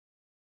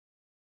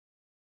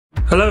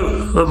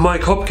Hello, I'm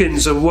Mike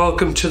Hopkins and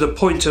welcome to the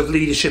Point of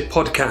Leadership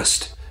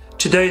podcast.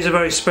 Today is a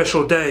very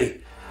special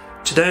day.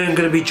 Today I'm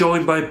going to be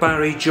joined by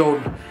Barry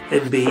John,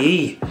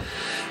 MBE.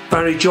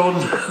 Barry John,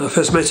 I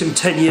first met him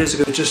 10 years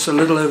ago, just a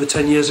little over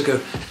 10 years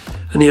ago,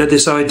 and he had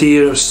this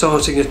idea of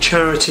starting a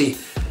charity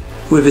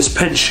with his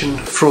pension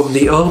from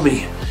the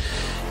army.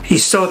 He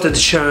started the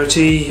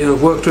charity,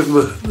 I've worked with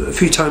him a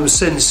few times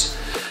since.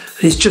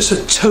 He's just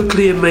a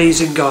totally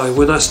amazing guy.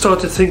 When I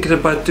started thinking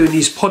about doing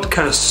these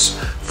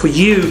podcasts for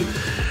you,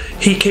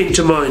 he came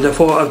to mind. I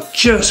thought, I've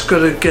just got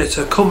to get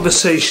a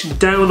conversation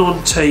down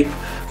on tape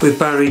with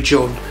Barry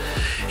John.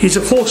 He's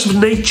a force of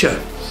nature.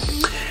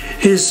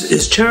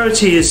 His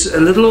charity is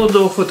a little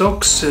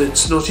unorthodox.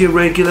 It's not your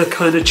regular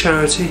kind of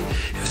charity,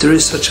 if there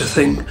is such a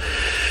thing.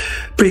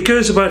 But he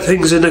goes about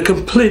things in a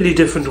completely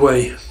different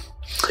way.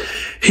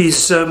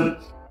 He's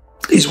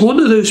one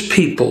of those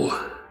people.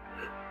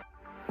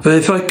 But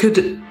if I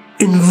could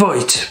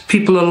invite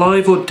people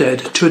alive or dead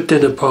to a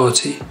dinner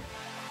party,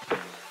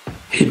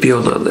 he'd be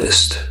on that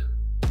list.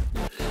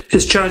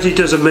 His charity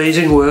does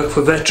amazing work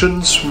for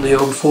veterans from the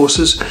armed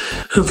forces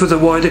and for the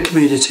wider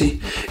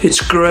community. It's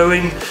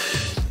growing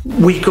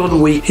week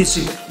on week. It's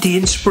the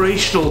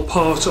inspirational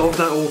part of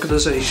that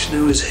organisation.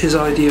 It was his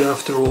idea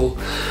after all.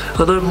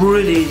 And I'm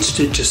really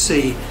interested to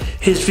see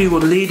his view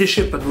on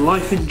leadership and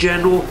life in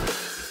general.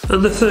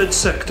 And the third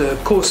sector,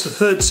 of course, the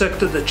third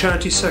sector, the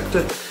charity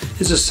sector,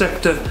 is a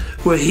sector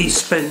where he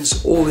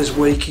spends all his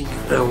waking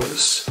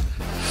hours.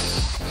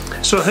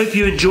 So I hope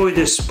you enjoy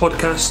this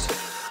podcast.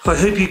 I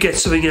hope you get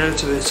something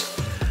out of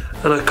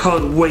it. And I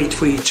can't wait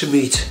for you to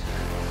meet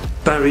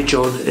Barry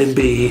John,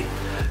 MBE,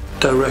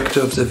 Director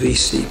of the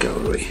VC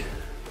Gallery.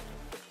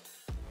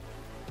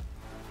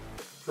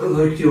 I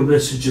liked your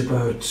message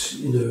about,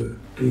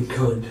 being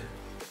kind.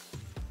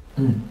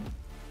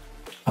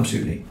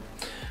 Absolutely.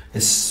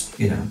 It's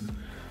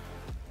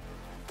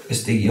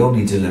the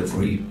only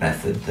delivery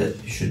method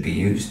that should be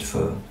used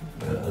for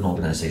an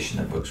organisation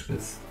that works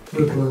with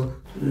people.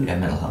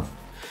 Mental health.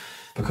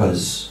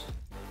 Because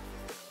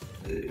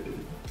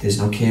there's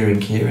no care in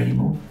care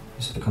anymore.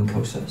 It's become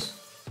process.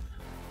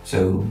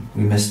 So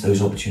we miss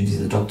those opportunities.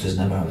 The doctors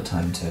never have a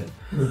time to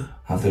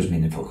have those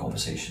meaningful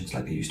conversations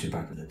like they used to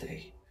back in the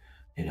day.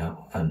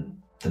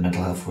 And the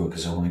mental health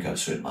workers have only got a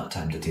certain amount of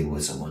time to deal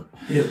with someone.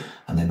 Yep.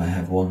 And they might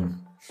have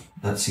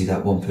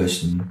that one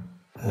person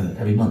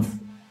every month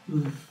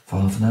for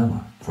half an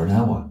hour, for an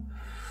hour.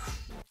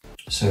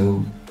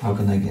 So how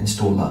can they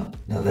install that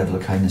level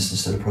of kindness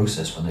instead of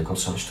process when they've got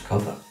so much to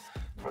cover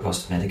with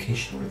regards to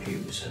medication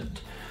reviews and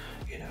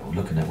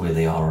looking at where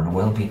they are on a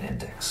wellbeing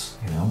index,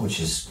 which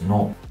is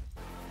not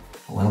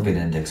a wellbeing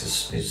index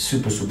is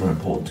super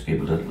important to be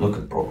able to look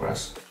at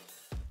progress.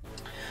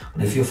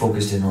 But if you're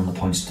focused in on the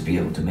points to be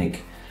able to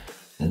make,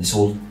 then it's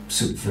all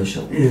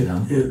superficial,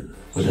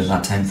 within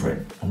that time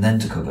frame, and then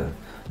to cover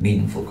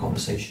meaningful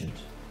conversations.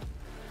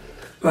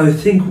 I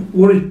think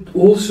what it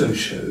also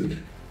showed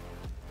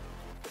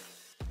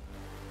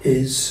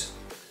is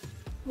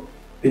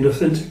being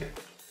authentic.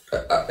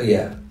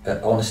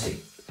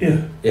 Honesty.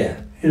 Yeah.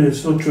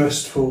 It's not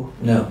dressed for...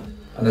 No,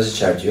 and as a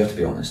charity you have to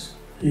be honest.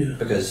 Yeah.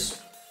 Because,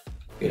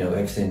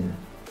 everything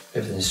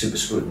is super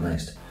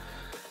scrutinised.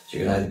 So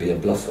you can either be a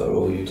bluffer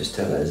or you just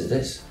tell it as it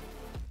is.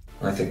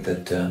 And I think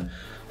that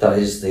that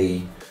is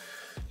the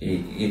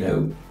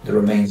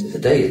remains of the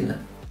day, isn't it?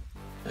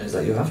 It's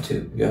like you have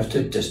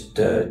to just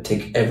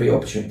take every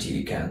opportunity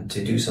you can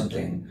to do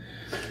something.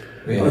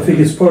 I think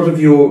it's part of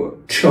your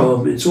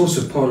charm. It's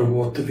also part of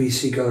what the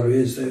VC Gallery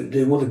is.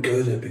 They want to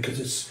go there because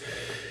it's,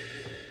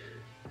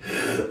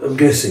 I'm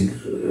guessing,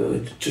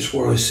 just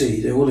what I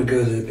see, they want to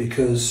go there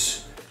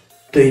because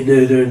they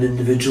know they're an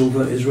individual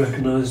that is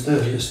recognised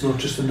there. It's not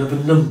just another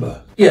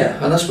number.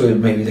 Yeah, and that's where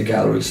maybe the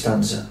gallery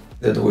stands.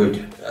 The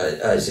word,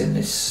 as in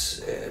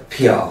this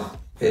PR.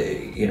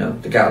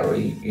 The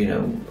gallery,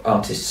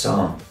 artists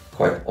are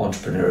quite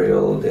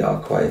entrepreneurial, they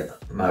are quite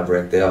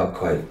maverick, they are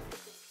quite,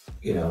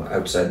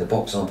 outside the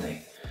box, aren't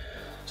they?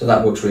 So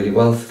that works really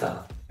well for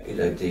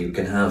that. You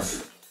can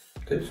have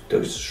those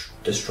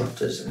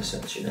disruptors in a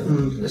sense, you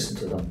listen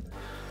to them.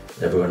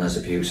 Everyone has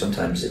a view.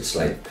 Sometimes it's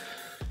like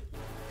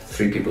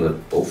 3 people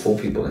or 4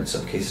 people, in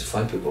some cases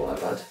 5 people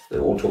I've had.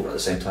 They're all talking at the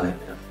same time,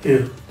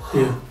 Yeah.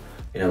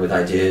 With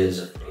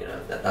ideas,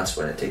 and that's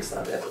when it takes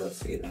that level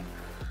of,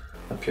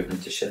 a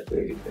pure-mentorship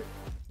where you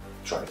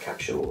try to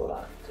capture all of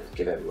that, to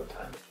give everyone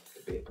time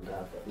to be able to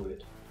have that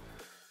word,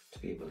 to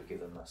be able to give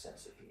them that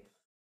sense of being.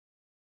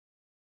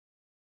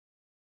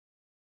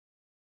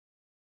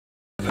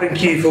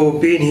 Thank you for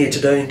being here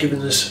today and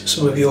giving us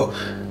some of your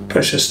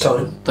precious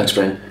time. Thanks,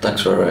 Brian.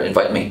 Thanks for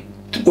inviting me.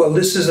 Well,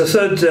 this is the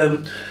third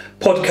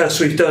podcast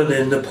we've done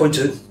in the Point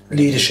of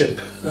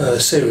Leadership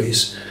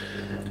series,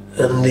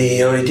 and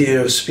the idea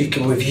of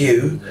speaking with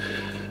you,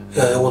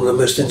 one of the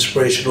most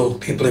inspirational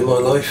people in my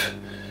life,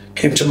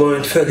 came to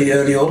mind fairly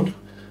early on,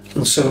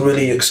 and so I'm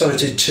really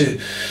excited to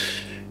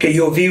get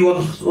your view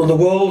on the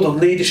world, on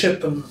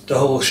leadership and the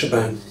whole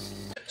shebang.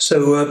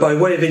 So by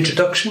way of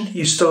introduction,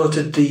 you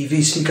started the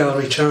VC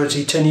Gallery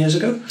charity 10 years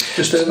ago,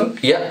 just over?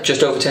 Yeah,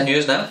 just over 10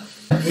 years now.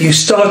 You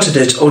started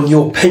it on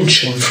your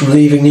pension from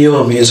leaving the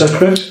army, is that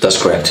correct?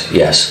 That's correct,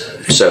 yes.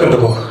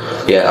 Incredible.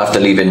 So, yeah, after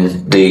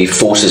leaving the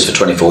forces for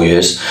 24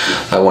 years,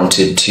 I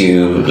wanted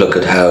to look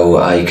at how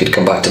I could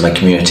come back to my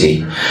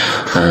community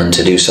and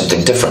to do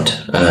something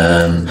different.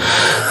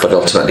 But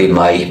ultimately,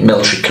 my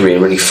military career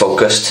really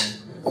focused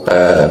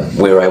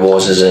where I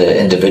was as an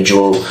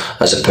individual,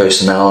 as a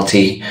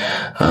personality,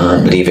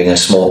 leaving a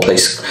small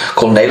place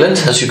called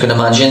Nayland, as you can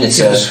imagine. It's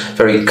a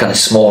very kind of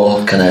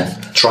small, kind of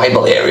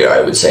tribal area,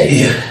 I would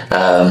say,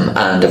 and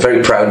I'm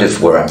very proud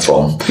of where I'm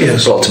from.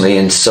 But ultimately,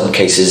 in some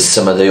cases,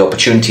 some of the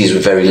opportunities were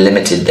very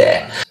limited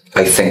there.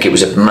 I think it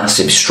was a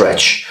massive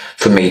stretch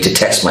for me to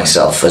test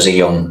myself as a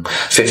young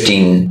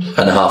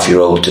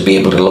 15-and-a-half-year-old to be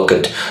able to look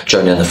at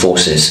joining the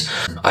forces.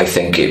 I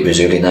think it was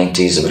early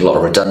 90s, there was a lot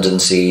of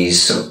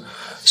redundancies.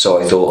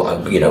 So I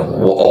thought, you know,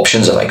 what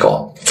options have I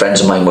got?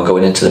 Friends of mine were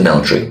going into the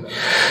military.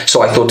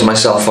 So I thought to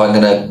myself, I'm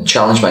going to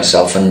challenge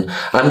myself and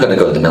I'm going to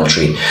go to the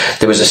military.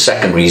 There was a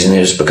second reason, it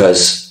was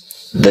because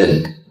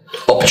the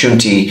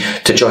opportunity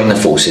to join the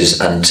forces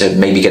and to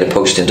maybe get a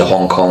post into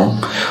Hong Kong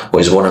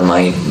was one of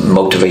my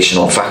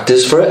motivational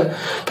factors for it,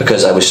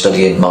 because I was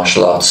studying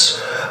martial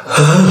arts.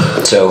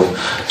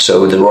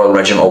 So the Royal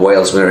Regiment of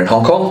Wales were in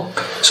Hong Kong.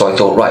 So I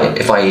thought, right,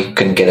 if I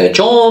can get a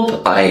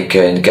job, I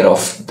can get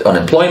off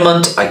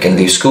unemployment, I can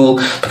leave school,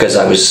 because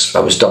I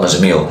was dumb as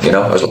a mule, you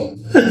know. I was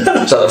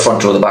at the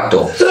front door, the back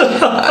door.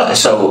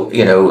 So,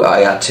 you know,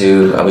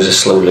 I was a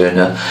slow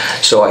learner.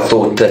 So I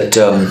thought that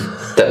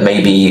that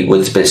maybe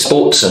with a bit of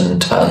sports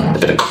and a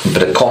bit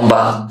of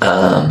combat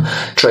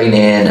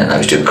training, and I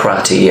was doing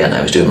karate and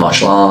I was doing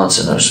martial arts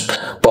and I was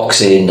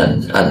boxing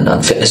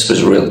and fitness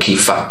was a real key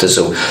factor.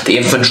 So the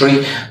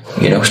infantry,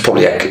 you know, was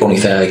probably the only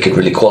thing I could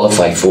really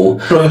qualify for,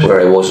 where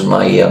I was in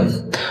my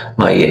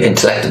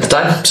intellect at the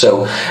time.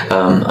 So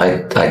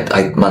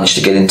I managed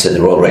to get into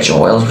the Royal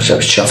Regiment of Wales, which I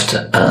was chuffed,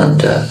 and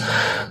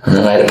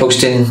then I had a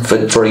posting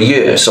for a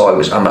year.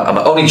 So I'm an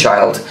only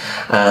child,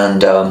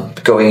 and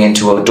going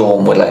into a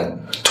dorm with like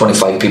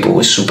 25 people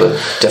was super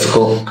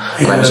difficult,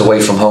 and I was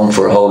away from home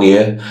for a whole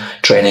year,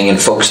 training in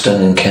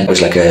Folkestone and Kent. It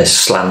was like a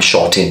slam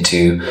shot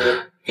into,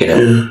 you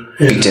know,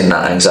 beating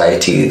that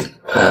anxiety,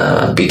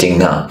 beating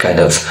that kind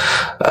of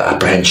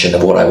apprehension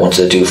of what I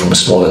wanted to do from a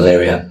small little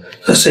area.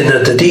 That's in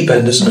at the deep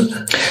end, isn't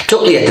it?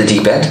 Totally at the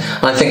deep end.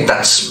 And I think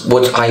that's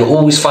what I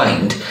always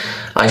find.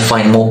 I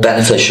find more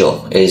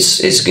beneficial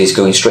is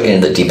going straight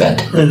into the deep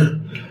end.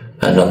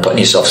 And putting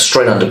yourself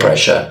straight under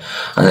pressure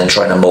and then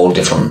trying to mould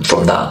it from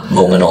that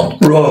moment on.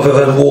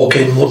 Rather than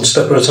walking one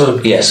step at a time.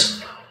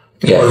 Yes.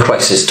 Yeah,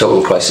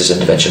 total crisis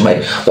intervention.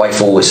 My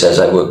wife always says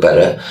I work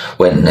better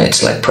when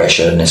it's like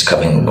pressure and it's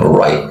coming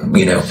right,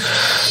 you know,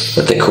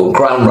 what they call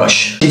ground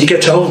rush. Did you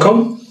get to Hong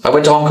Kong? I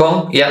went to Hong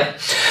Kong, yeah.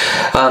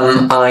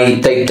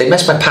 They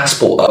messed my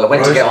passport up. I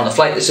went to get on the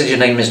flight. They said, your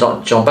name is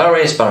not John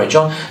Barry, it's Barry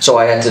John. So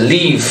I had to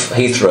leave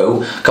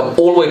Heathrow, come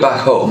all the way back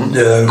home,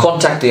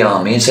 contact the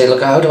army and say,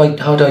 look, how do I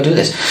do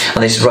this?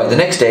 And they said, right, the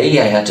next day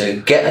I had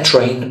to get a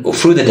train or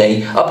through the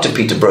day up to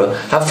Peterborough,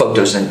 have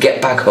photos, and then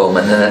get back home,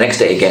 and then the next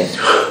day again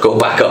go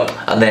back up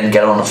and then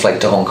get on a flight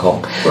to Hong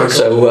Kong.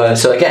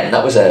 So again,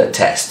 that was a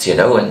test, you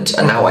know, and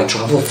now I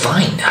travel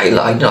fine. I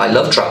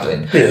love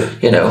traveling.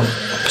 You know,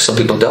 some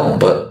people don't,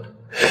 but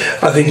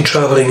I think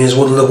travelling is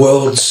one of the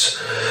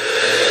world's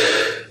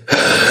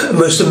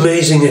most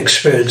amazing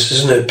experiences,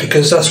 isn't it?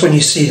 Because that's when you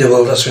see the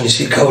world, that's when you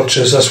see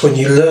cultures, that's when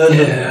you learn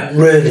and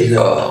really learn.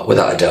 Oh,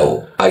 without a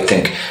doubt. I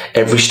think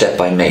every step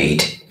I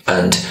made,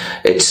 and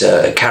it's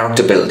a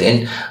character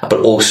building,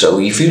 but also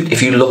if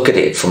you look at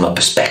it from a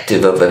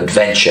perspective of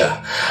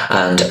adventure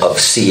and of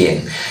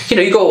seeing, you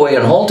know, you go away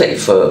on holiday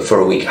for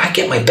a week, I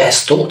get my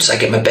best thoughts, I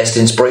get my best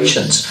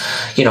inspirations,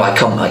 you know, I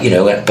come, you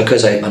know,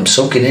 because I'm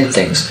soaking in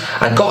things,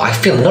 and God, I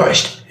feel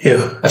nourished.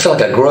 I feel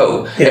like I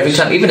grow every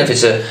time, even if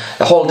it's a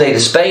holiday to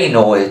Spain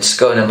or it's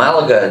going to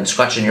Malaga and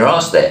scratching your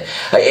ass there.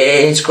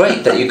 It's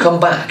great that you come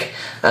back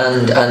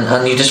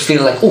and you just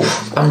feel like,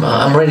 oof,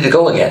 I'm ready to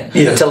go again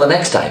until the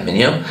next time. And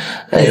you know,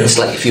 it's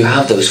like if you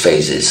have those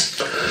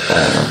phases,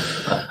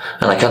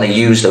 and I kind of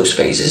use those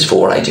phases for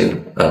what I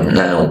do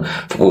now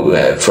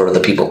for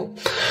other people.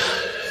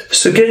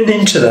 So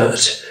getting into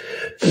that,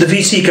 the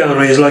VC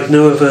Gallery is like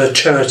no other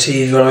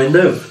charity that I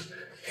know.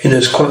 You know,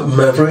 it's quite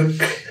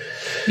maverick.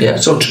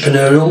 It's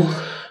entrepreneurial.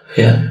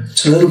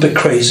 It's a little bit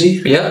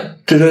crazy.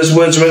 Do those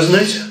words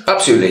resonate?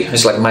 Absolutely.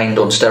 It's like mind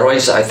on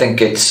steroids. I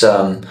think it's,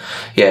 so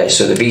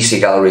the VC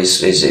Gallery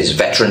is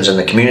veterans in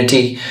the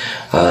community.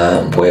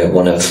 We're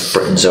one of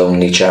Britain's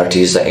only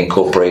charities that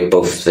incorporate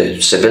both the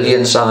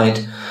civilian side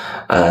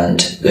and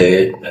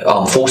the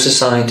armed forces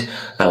side.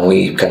 And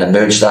we kind of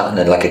merge that and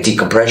then like a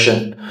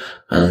decompression.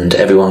 And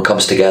everyone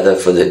comes together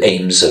for the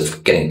aims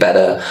of getting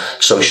better,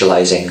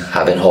 socialising,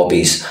 having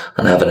hobbies,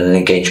 and having an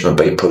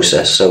engagement-based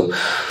process. So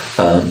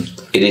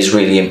it is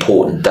really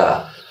important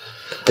that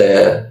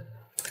the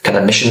kind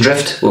of mission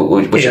drift,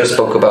 which I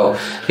spoke about,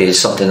 is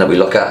something that we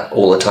look at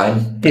all the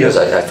time. Because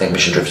I think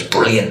mission drift is a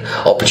brilliant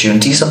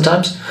opportunity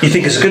sometimes. You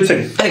think it's a good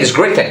thing? I think it's a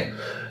great thing.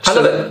 I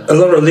love it. A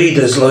lot of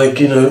leaders, like,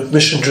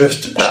 mission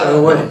drift, shy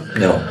away.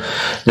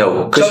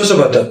 No. Tell us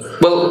about that.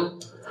 Well,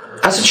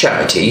 as a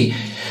charity,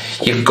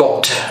 you've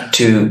got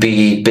to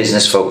be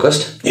business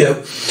focused.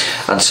 Yeah.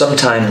 And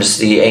sometimes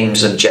the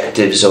aims and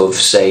objectives of,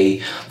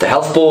 say, the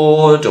health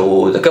board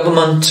or the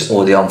government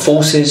or the armed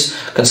forces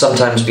can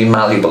sometimes be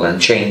malleable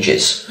and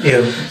changes.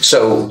 Yeah.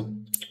 So,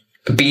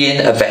 being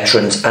a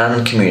veterans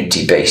and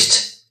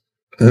community-based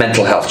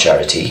mental health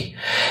charity,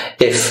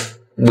 if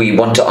we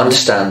want to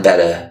understand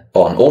better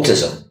on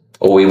autism,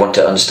 or we want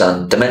to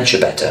understand dementia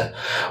better,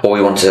 or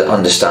we want to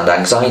understand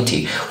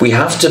anxiety, we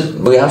have to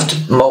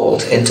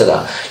mould into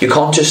that. You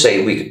can't just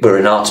say we're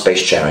an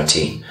arts-based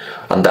charity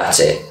and that's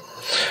it,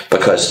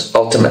 because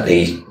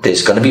ultimately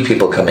there's going to be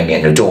people coming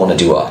in who don't want to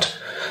do art,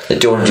 they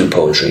don't want to do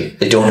poetry,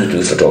 they don't want to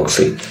do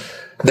photography,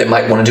 they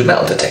might want to do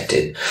metal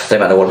detecting, they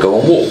might want to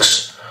go on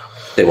walks,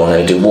 they want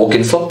to do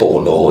walk-in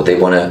football, or they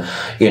want to,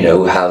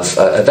 have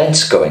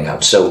events going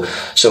out. So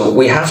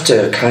we have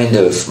to kind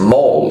of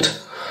mould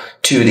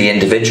to the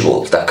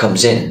individual that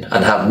comes in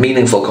and have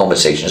meaningful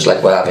conversations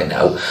like we're having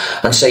now,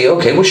 and say,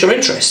 okay, what's your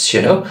interests,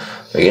 and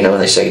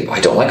they say,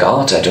 I don't like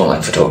art, I don't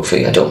like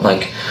photography, I don't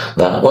like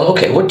that. Well,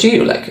 okay, what do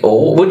you like?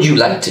 Or what would you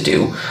like to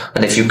do?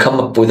 And if you come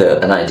up with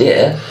an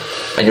idea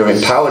and you're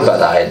empowered by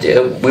that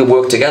idea, we'll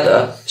work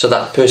together so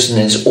that person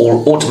is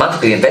all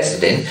automatically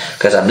invested in,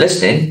 because I'm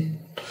listening,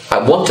 I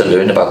want to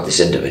learn about this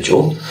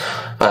individual,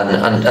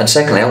 and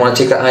secondly, I want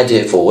to take that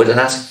idea forward and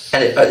ask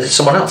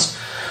someone else.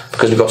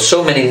 Because we've got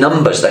so many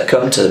numbers that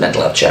come to the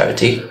mental health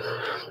charity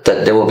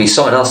that there will be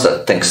someone else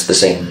that thinks the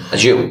same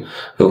as you,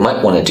 who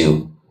might want to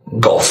do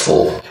golf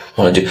or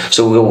want to do.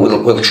 So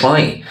we'll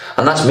try,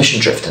 and that's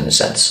mission drift in a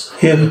sense.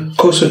 Yeah, of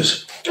course it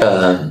is.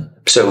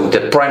 So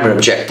the primary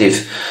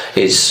objective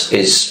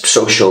is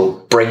social,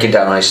 breaking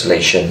down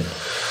isolation,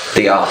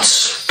 the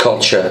arts,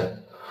 culture,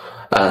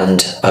 and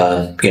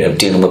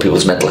dealing with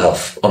people's mental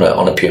health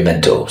on a pure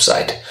mental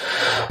side.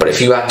 But if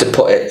you had to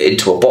put it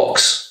into a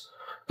box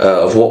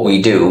of what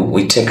we do,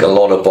 we tick a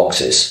lot of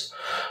boxes,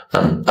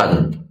 and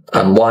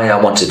why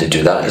I wanted to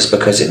do that is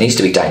because it needs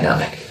to be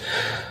dynamic,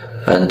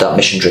 and that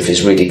mission drift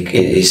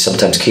is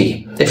sometimes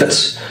key.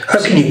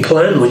 How can you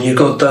plan when you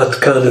got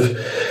that kind of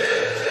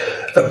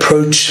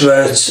approach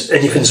that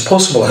anything's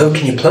possible? How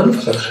can you plan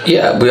for that?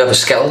 Yeah, we have a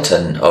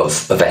skeleton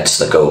of events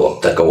that go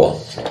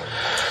on.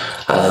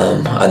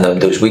 And then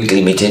those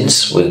weekly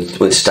meetings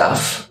with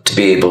staff to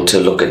be able to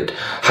look at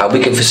how we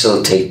can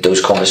facilitate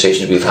those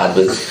conversations we've had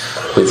with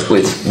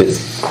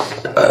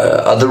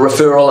other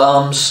referral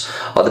arms,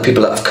 other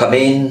people that have come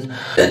in,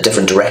 a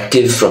different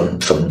directive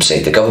from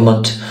say the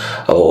government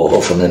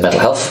or from the mental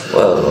health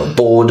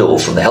board or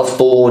from the health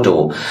board,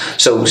 or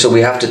so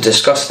we have to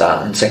discuss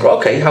that and think,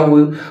 okay,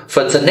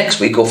 for the next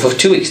week or for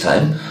 2 weeks'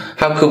 time,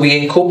 how could we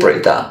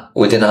incorporate that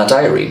within our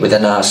diary,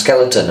 within our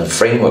skeleton and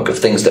framework of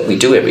things that we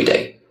do every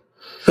day?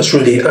 That's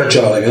really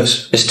agile, I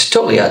guess. It's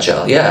totally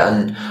agile, yeah,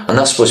 and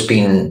that's what's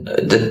been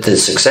the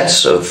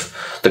success of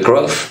the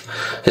growth,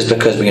 is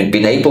because we've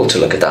been able to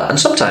look at that. And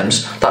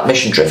sometimes that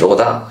mission drift or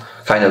that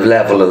kind of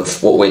level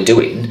of what we're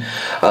doing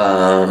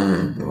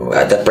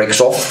that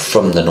breaks off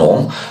from the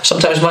norm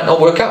sometimes might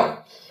not work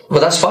out.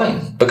 But that's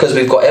fine, because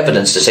we've got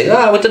evidence to say,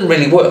 it didn't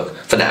really work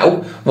for now.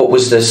 What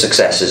was the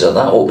successes of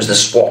that? What was the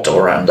SWOT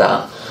around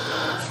that?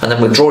 And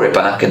then we'll draw it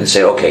back and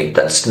say, okay,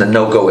 that's a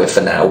no-go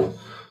for now.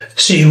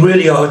 So you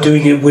really are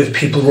doing it with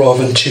people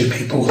rather than two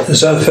people.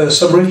 Is that a fair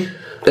summary?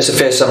 It's a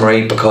fair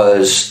summary,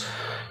 because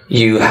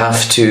you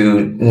have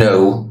to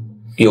know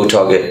your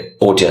target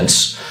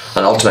audience,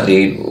 and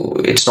ultimately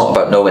it's not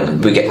about knowing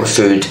them. We get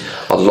referred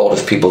a lot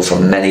of people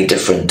from many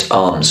different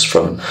arms,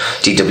 from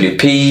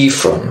DWP,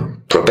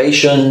 from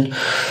probation,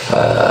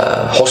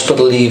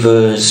 hospital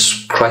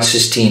leavers,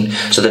 crisis team.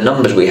 So the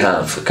numbers we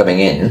have coming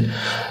in,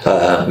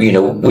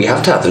 we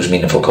have to have those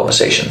meaningful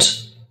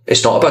conversations.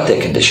 It's not about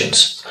their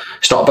conditions.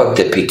 It's not about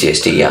their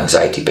PTSD,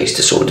 anxiety-based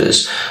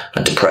disorders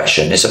and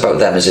depression. It's about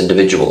them as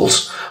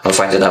individuals and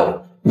finding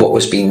out what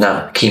was being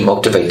that key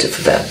motivator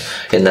for them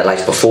in their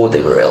life before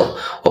they were ill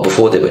or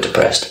before they were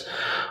depressed,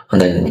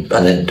 and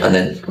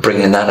then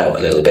bringing that out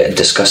a little bit and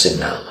discussing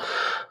that,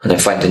 and then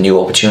finding new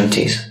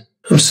opportunities.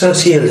 I'm sat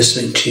here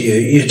listening to you.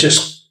 You're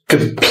just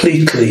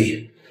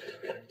completely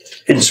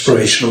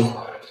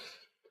inspirational.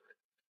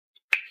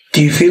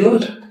 Do you feel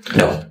it?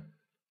 No.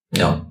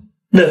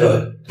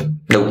 Never.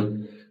 No.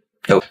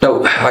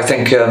 I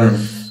think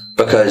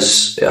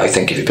because I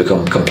think if you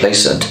become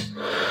complacent,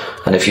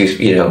 and if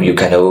you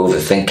kind of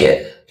overthink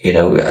it,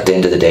 at the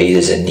end of the day,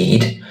 there's a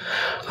need.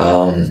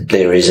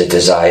 There is a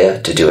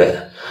desire to do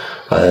it.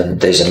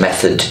 There's a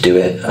method to do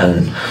it,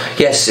 and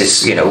yes,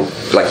 it's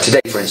like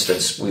today, for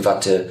instance, we've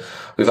had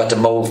to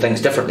mould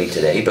things differently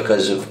today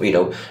because of we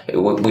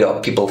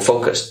are people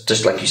focused,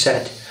 just like you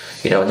said,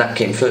 and that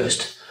came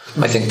first.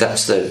 I think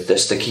that's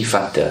the key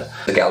factor.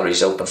 The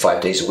gallery's open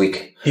 5 days a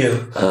week.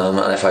 Yeah.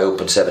 And if I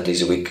opened 7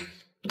 days a week,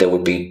 there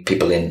would be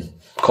people in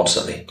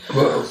constantly.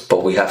 Wow.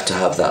 But we have to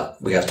have that.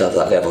 We have to have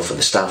that level for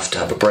the staff to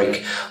have a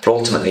break. But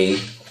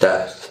ultimately,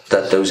 that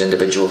those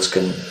individuals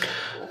can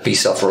be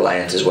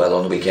self-reliant as well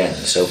on the weekend.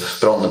 So,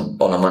 but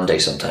on a Monday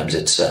sometimes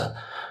it's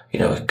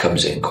it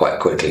comes in quite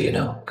quickly,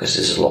 because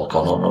there's a lot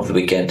going on over the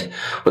weekend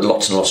with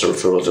lots and lots of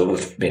referrals. Over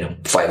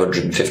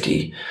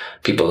 550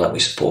 people that we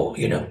support,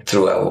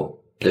 throughout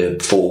the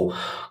 4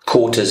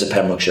 quarters of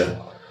Pembrokeshire.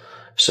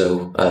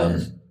 So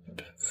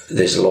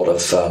there's a lot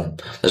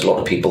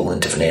of people in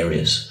different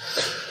areas.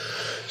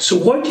 So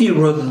why do you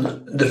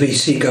run the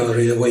VC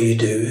gallery the way you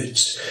do?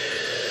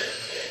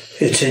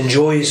 It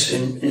enjoys,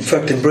 in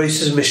fact,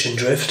 embraces mission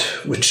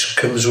drift, which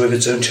comes with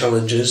its own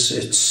challenges.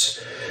 It's,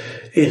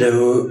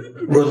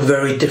 run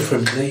very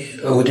differently.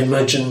 I would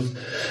imagine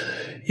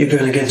you're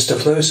going against the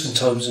flow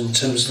sometimes in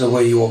terms of the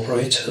way you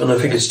operate, and I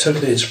think it's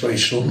totally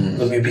inspirational,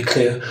 let me be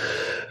clear.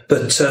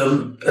 But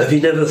have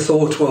you never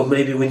thought, well,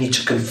 maybe we need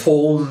to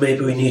conform,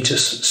 maybe we need to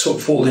sort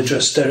of fall into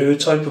a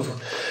stereotype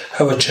of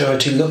how a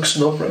charity looks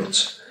and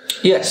operates?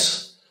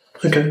 Yes.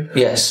 Okay.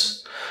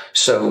 Yes.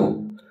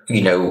 So,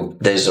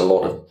 there's a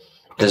lot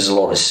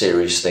of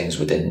serious things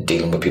within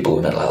dealing with people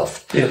with mental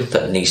health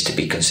that needs to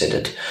be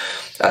considered.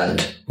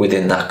 And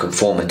within that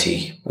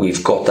conformity,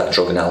 we've got that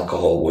drug and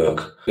alcohol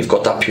work, we've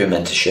got that peer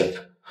mentorship,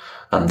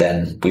 and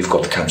then we've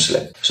got the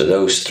counselling. So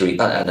those 3,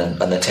 and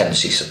the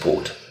tenancy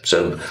support.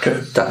 So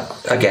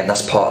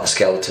that's part of the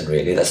skeleton,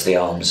 really. That's the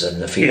arms and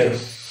the feet. Yeah.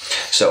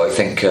 So I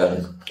think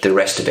the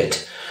rest of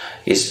it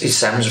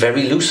sounds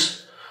very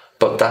loose,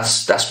 but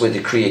that's where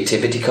the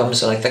creativity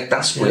comes, and I think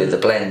that's where the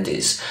blend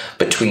is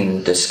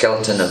between the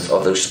skeleton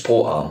of those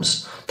support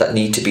arms that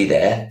need to be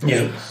there.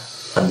 Yeah.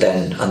 And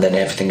then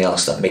everything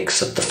else that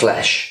makes up the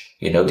flesh,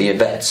 the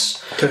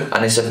events. Okay.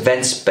 And it's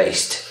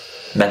events-based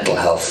mental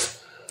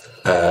health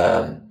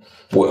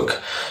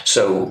work.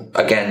 So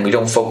again, we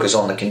don't focus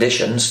on the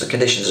conditions. The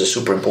conditions are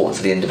super important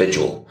for the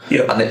individual,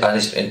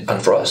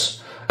 and for us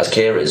as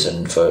carers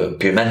and for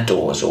peer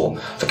mentors or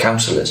for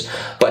counsellors.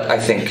 But I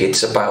think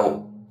it's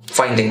about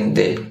finding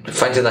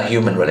that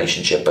human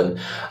relationship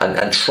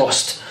and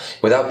trust.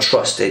 Without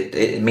trust,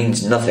 it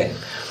means nothing.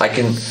 I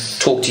can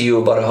talk to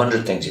you about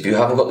 100 things. If you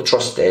haven't got the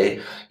trust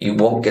there, you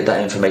won't get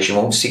that information,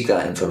 you won't seek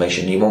that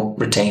information, you won't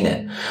retain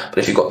it. But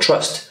if you've got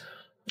trust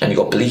and you've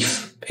got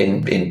belief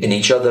in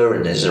each other,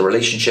 and there's a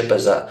relationship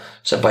as a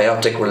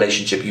symbiotic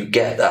relationship, you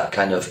get that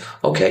kind of,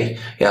 okay,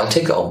 yeah, I'll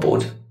take that on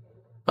board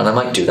and I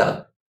might do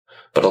that.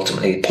 But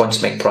ultimately,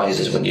 points make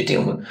prizes when you're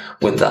dealing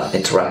with that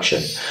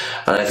interaction.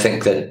 And I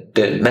think that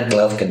the mental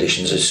health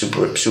conditions are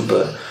super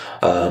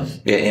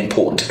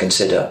important to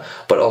consider.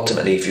 But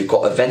ultimately, if you've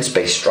got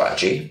events-based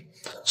strategy,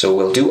 so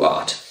we'll do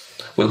art,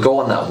 we'll go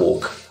on that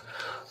walk,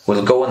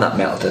 we'll go on that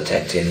metal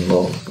detecting,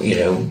 we'll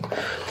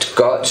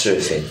go out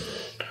surfing,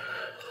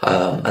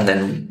 and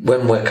then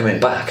when we're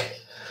coming back,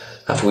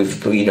 after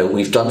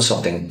we've done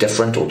something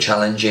different or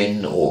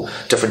challenging or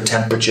different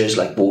temperatures,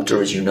 like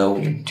water, as you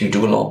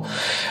do a lot,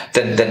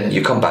 then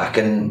you come back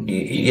and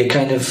you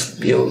kind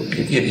of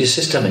your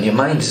system and your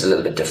mind is a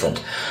little bit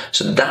different.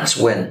 So that's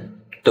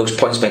when those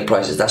points make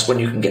prizes. That's when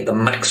you can get the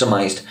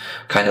maximised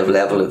kind of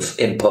level of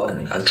input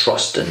and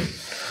trust and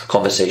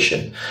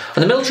conversation.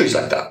 And the military's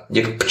like that.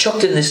 You're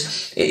chucked in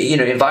this,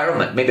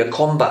 environment, maybe a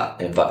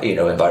combat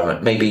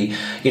environment. Maybe,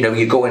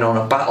 you're going on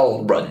a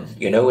battle run,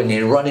 and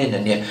you're running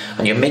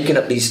and you're making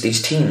up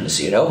these teams,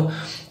 and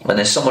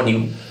there's someone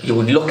you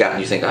would look at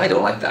and you think, I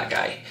don't like that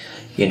guy,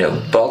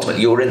 but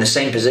ultimately you're in the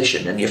same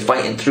position and you're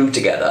fighting through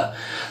together,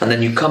 and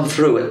then you come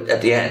through it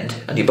at the end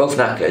and you're both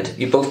knackered,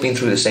 you've both been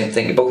through the same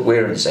thing, you're both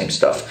wearing the same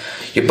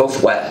stuff, you're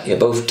both wet, you're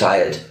both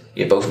tired,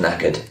 you're both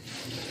knackered.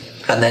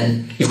 And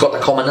then you've got the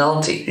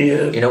commonality.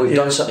 We've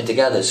done something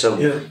together, so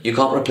you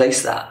can't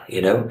replace that,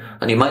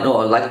 And you might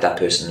not have liked that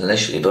person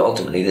initially, but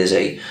ultimately there's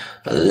a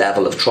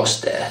level of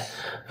trust there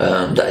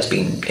that has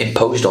been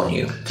imposed on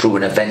you through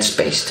an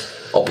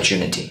events-based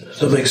opportunity.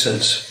 That makes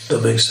sense.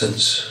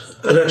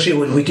 And actually,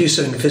 when we do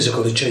something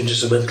physical, it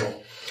changes the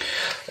mental.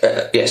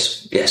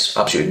 Yes,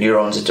 absolutely.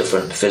 Neurons are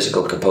different,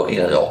 physical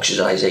component, the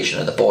oxygenization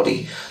of the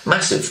body,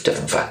 massive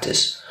different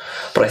factors.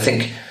 But I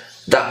think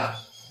that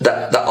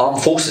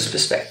armed forces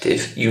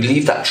perspective, you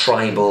leave that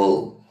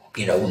tribal,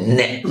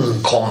 net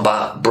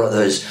combat,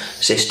 brothers,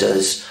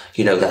 sisters,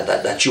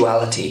 that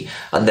duality,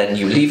 and then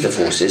you leave the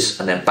forces,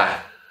 and then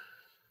back.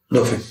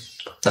 Nothing.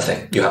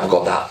 You haven't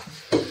got that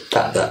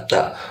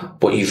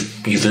what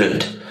you've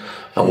learned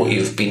and what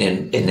you've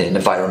been in the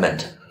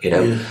environment,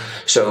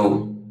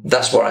 So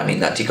that's what I mean.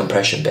 That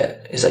decompression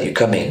bit is that you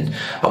come in,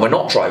 and we're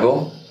not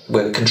tribal.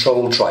 We're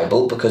controlled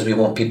tribal because we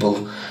want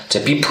people to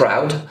be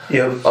proud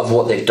of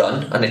what they've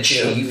done and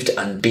achieved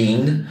and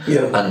been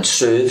and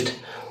served,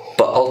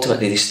 but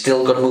ultimately they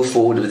still got to move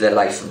forward with their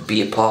life and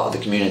be a part of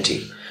the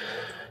community,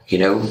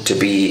 to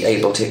be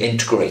able to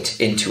integrate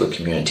into a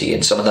community.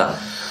 And some of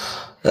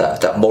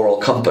that moral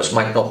compass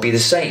might not be the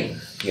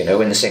same,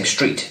 in the same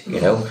street,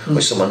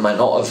 where someone might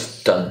not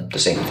have done the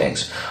same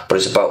things, but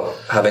it's about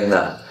having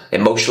that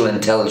emotional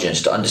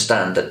intelligence to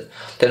understand that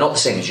they're not the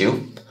same as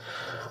you.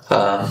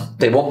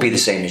 They won't be the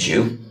same as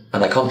you,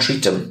 and I can't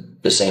treat them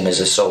the same as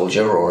a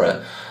soldier or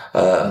a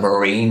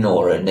Marine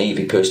or a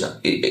Navy person.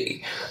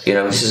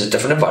 This is a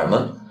different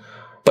environment.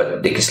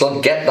 But they can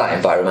still get that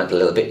environment a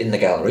little bit in the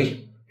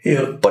gallery.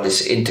 Yeah. But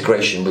it's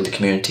integration with the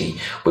community,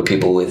 with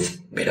people with,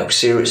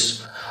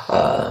 serious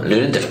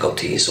learning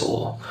difficulties,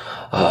 or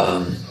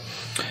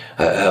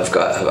have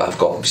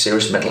got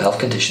serious mental health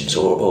conditions,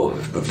 or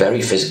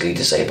very physically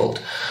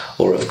disabled,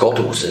 or have got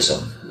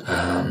autism,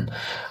 and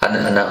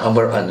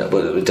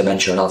we're with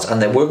dementia and all,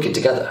 and they're working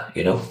together.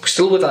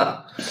 Still with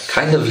that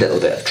kind of little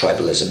bit of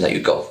tribalism that you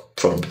got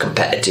from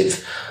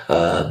competitive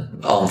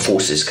armed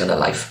forces kind of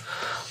life,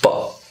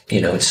 but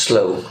it's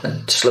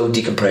slow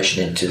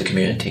decompression into the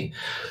community,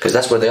 because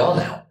that's where they are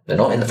now. They're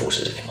not in the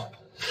forces anymore.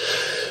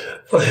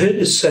 I heard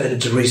it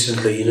said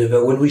recently,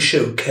 that when we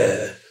show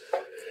care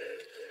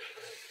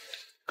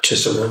to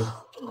someone,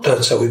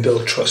 that's how we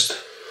build trust.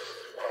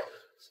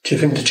 Do you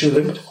think the two are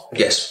linked?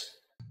 Yes.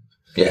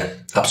 Yeah,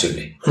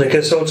 absolutely. And I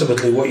guess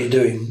ultimately what you're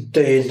doing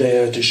day in,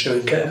 day out is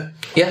showing care.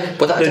 Yeah,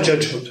 but no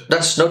judgment.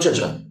 That's no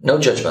judgment. No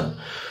judgment.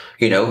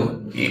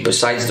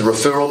 Besides the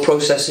referral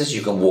processes,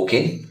 you can walk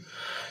in,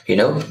 and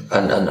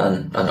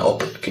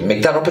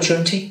make that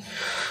opportunity.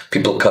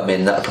 People come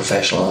in that are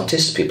professional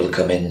artists. People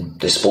come in,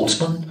 they're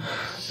sportsmen.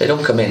 They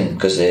don't come in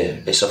because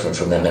they're suffering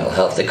from their mental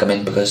health. They come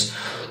in because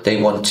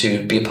they want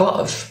to be a part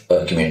of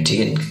a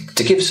community and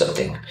to give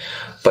something.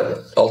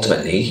 But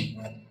ultimately,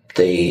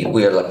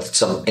 we are like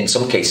in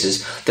some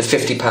cases, the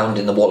 £50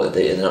 in the wallet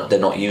they're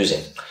not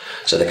using.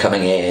 So they're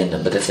coming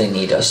in, but if they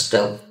need us,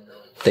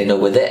 they know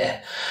we're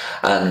there.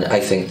 And I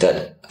think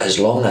that as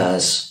long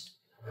as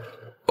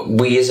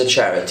we as a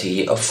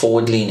charity are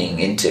forward leaning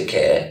into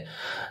care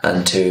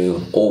and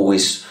to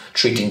always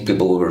treating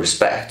people with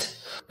respect,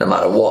 no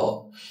matter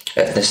what,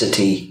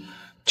 ethnicity,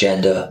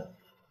 gender,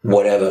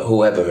 whatever,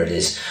 whoever it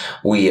is,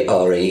 we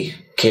are a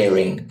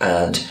caring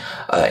and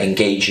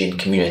engaging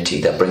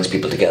community that brings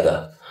people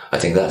together. I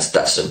think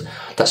that's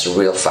a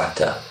real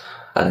factor,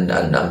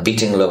 and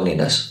beating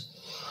loneliness.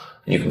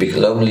 You can be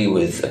lonely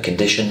with a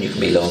condition. You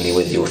can be lonely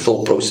with your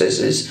thought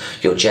processes,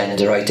 your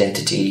gender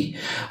identity,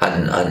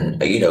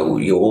 and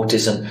your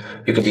autism.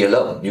 You can be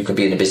alone. You can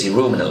be in a busy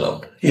room and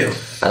alone. Yeah.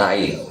 And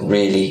I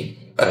really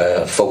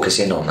focus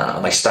in on that.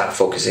 And my staff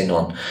focus in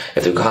on,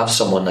 if we have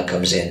someone that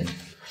comes in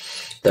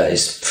that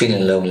is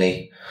feeling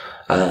lonely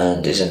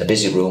and is in a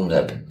busy room,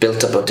 that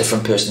built up of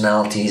different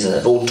personalities, and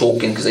they're all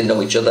talking because they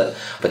know each other,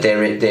 but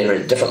they're at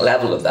a different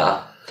level of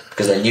that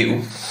because they're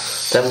new,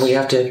 then we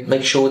have to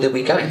make sure that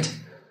we guide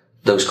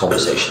those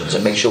conversations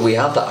and make sure we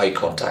have that eye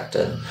contact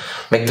and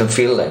make them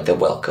feel like they're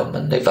welcome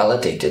and they're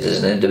validated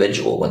as an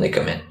individual when they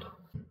come in.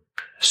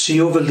 So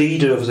you're the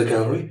leader of the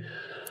gallery?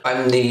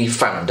 I'm the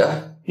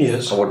founder.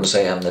 Yes. I wouldn't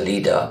say I'm the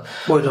leader.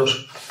 Why not?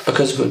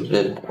 Because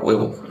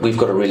we've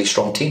got a really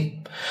strong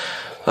team.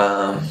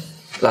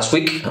 Last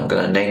week, I'm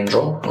going to name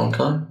drop,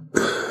 okay?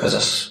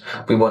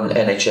 We won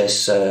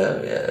NHS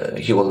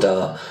Hywel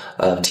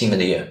Dda Team of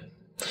the Year.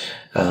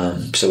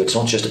 So it's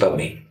not just about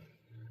me.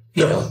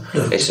 You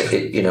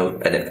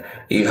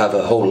have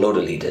a whole load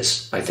of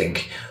leaders, I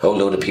think, a whole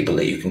load of people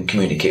that you can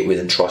communicate with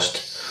and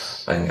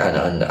trust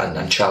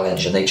and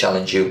challenge, and they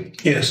challenge you.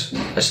 Yes.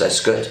 That's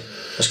good.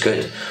 That's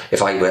good.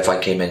 If I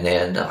came in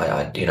there and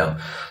I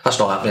that's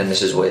not happening,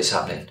 this is where it's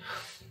happening.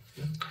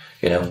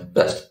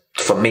 That's,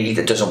 for me,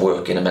 that doesn't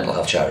work in a mental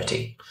health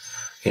charity.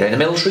 In the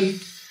military,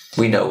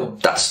 we know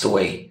that's the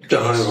way. The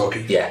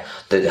hierarchy. Yeah,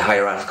 the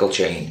hierarchical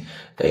chain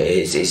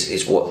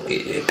is what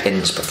it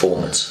pins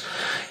performance.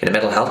 In a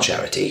mental health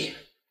charity,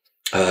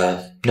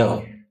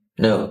 no.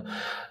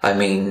 I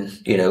mean,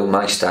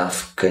 my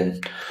staff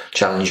can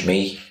challenge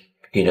me,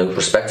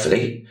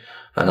 respectfully,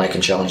 and I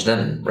can challenge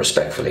them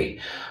respectfully.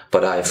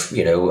 But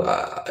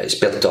it's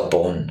built up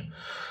on,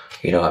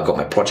 I've got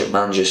my project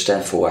manager,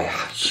 Steph, who I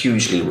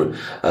hugely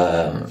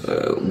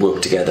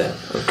work together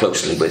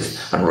closely with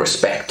and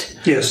respect.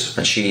 Yes.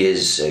 And she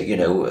is,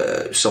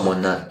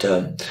 someone that,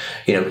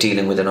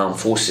 dealing with an armed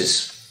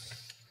forces.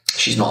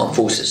 She's not armed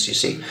forces, you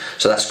see.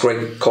 So that's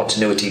great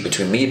continuity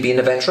between me being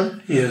a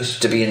veteran, yes,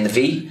 to be in the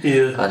V,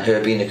 and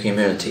her being a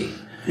community,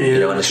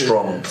 and a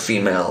strong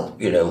female,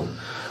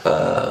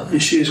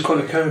 She is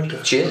quite a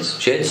character. She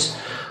is.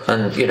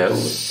 And,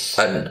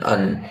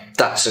 and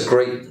that's a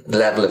great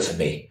leveler for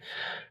me,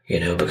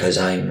 because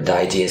I'm the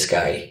ideas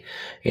guy,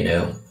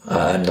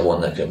 I'm the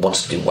one that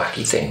wants to do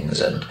wacky things,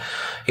 and,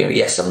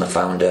 yes, I'm the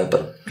founder,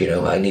 but,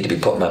 I need to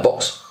be put in my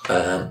box,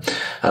 and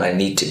I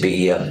need to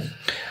be,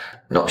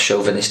 not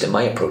chauvinist in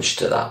my approach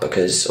to that,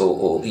 because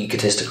or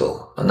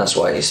egotistical, and that's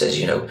why he says,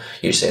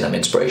 you're saying I'm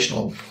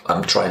inspirational.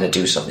 I'm trying to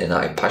do something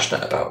that I'm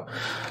passionate about.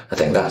 I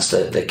think that's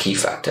the key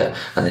factor,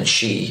 and then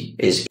she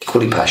is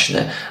equally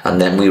passionate, and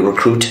then we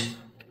recruit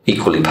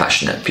equally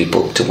passionate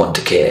people to want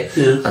to care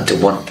and to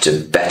want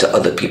to better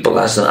other people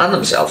and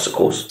themselves, of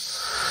course.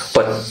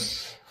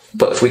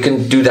 But if we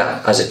can do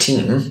that as a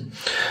team,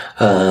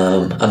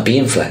 and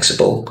being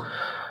flexible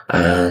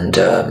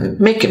and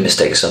making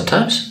mistakes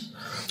sometimes.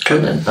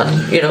 And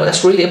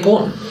that's really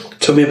important.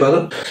 Tell me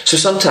about it. So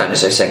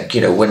sometimes I think,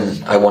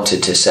 when I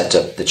wanted to set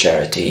up the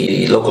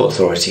charity, the local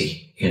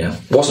authority,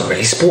 wasn't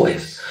really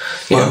supportive,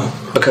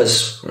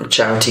 because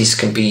charities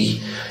can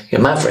be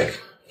maverick.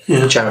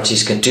 Yeah.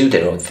 Charities can do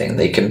their own thing.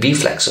 They can be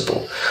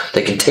flexible.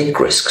 They can take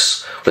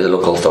risks where the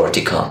local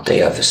authority can't. They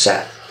have a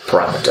set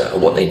parameter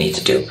of what they need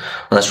to do,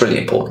 and that's really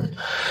important.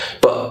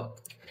 But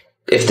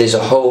if there's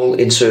a hole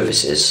in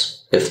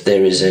services, if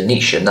there is a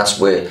niche, and that's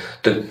where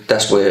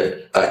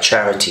a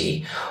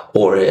charity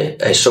or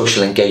a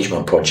social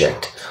engagement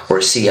project or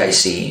a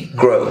CIC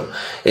grow,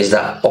 is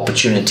that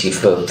opportunity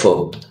for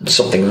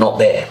something not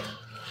there.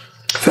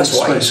 That's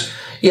why. Space.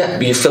 Yeah,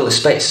 you fill the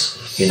space,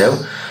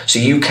 so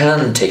you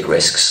can take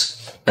risks,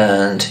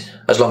 and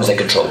as long as they're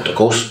controlled, of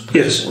course.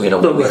 Yes,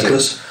 not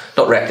reckless.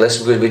 Not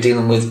reckless. We're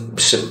dealing with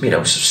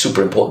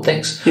super important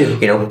things.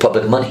 Yeah.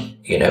 Public money.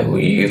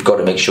 You've got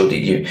to make sure that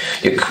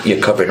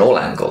you're covering all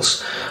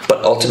angles.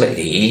 But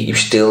ultimately, you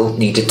still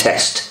need to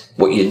test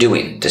what you're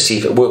doing to see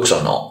if it works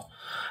or not.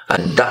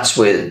 And that's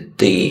where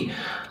the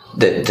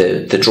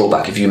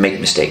drawback. If you make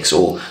mistakes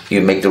or you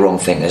make the wrong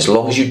thing, as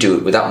long as you do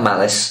it without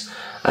malice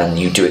and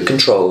you do it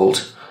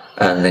controlled,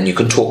 and then you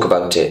can talk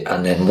about it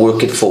and then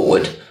work it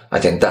forward, I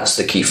think that's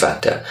the key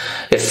factor.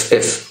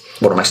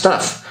 If one of my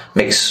staff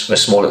makes a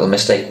small little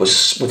mistake with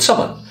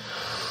someone,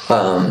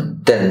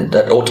 then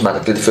that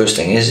automatically the first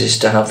thing is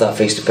to have that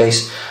face to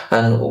face,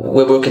 and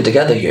we're working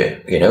together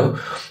here.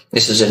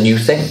 This is a new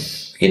thing.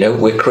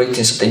 We're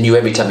creating something new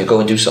every time you go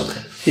and do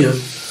something. Yeah,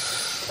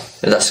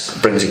 and that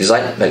brings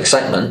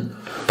excitement,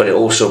 but it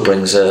also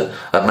brings a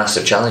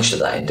massive challenge to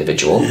that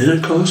individual. Yeah,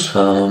 of course.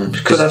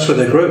 Because that's where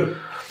they grow.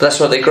 That's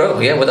where they grow.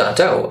 Yeah, without a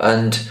doubt.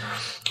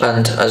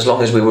 And as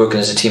long as we're working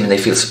as a team and they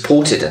feel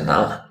supported in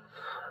that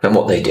and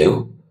what they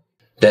do,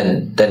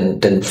 then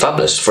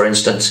fabulous. For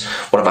instance,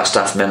 one of our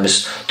staff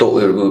members thought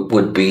we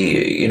would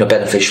be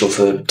beneficial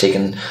for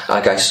taking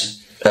our guys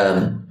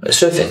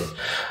surfing,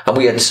 and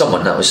we had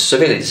someone that was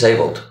severely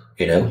disabled,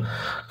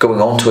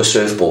 going onto a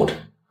surfboard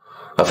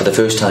for the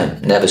first time,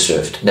 never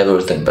surfed, never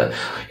a thing, but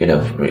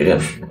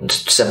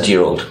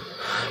 70-year-old,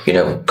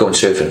 going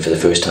surfing for the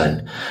first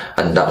time,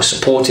 and that was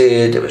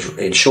supported. It was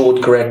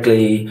insured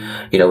correctly,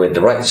 with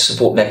the right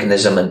support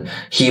mechanism, and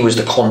he was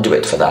the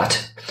conduit for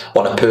that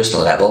on a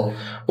personal level,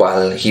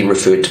 while he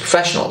referred to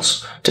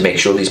professionals to make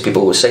sure these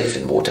people were safe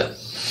in water.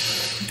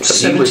 So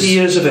 70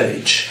 years of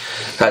age.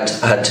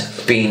 Had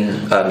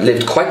been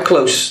lived quite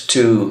close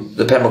to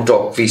the Pembroke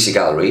Dock VC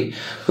Gallery,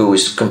 who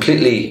was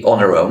completely on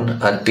her own,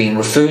 had been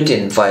referred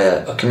in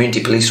via a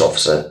community police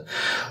officer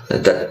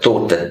that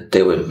thought that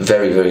they were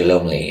very, very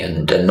lonely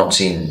and not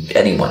seeing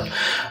anyone,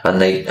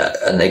 and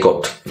they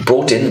got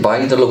brought in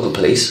by the local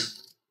police,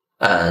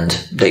 and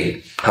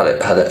they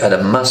had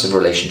a massive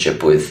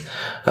relationship with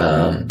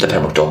the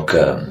Pembroke Dock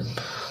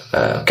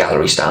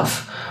gallery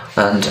staff.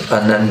 And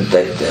then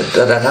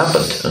that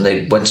happened, and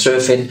they went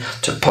surfing,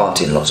 took part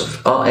in lots of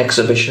art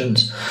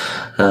exhibitions,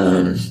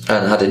 and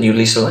had a new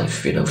lease of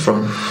life.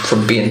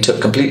 From being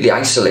completely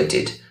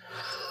isolated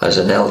as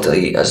an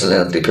elderly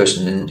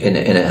person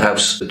in a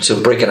house. So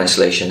breaking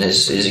isolation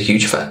is a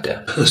huge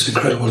factor. That's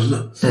incredible,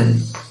 isn't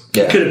it?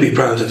 Yeah, couldn't be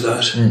proud of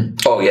that.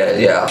 Oh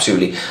yeah,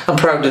 absolutely. I'm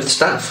proud of the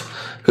staff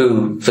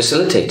who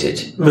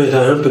facilitated, made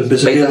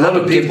that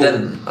happen. Give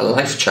them a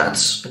life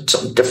chance,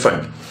 something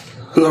different.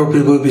 A lot of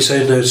people will be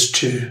saying no, it's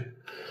too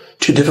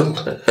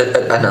difficult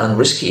and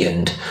risky,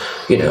 and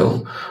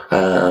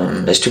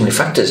there's too many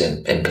factors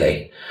in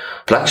play.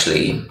 But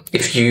actually,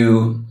 if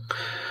you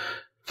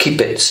keep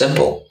it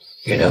simple,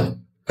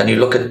 and you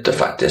look at the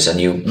factors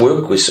and you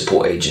work with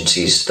support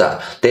agencies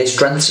that their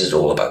strengths is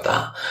all about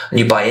that, and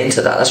you buy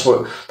into that, that's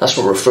what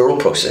referral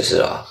processes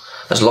are.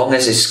 As long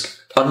as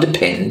it's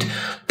underpinned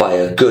by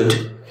a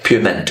good peer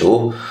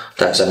mentor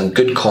that's having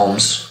good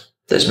comms,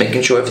 that's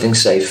making sure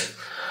everything's safe,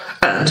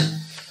 and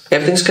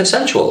everything's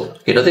consensual.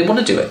 They want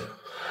to do it.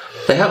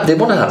 They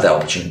want to have that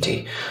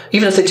opportunity,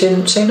 even if they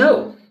say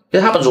no.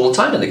 It happens all the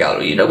time in the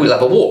gallery. We'll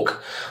have a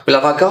walk, we'll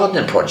have our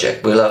gardening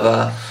project, we'll have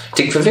a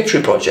Dig for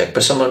Victory project,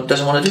 but someone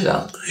doesn't want to do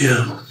that.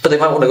 Yeah. But they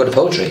might want to go to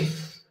poetry.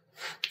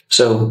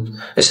 So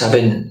it's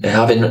having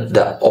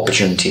that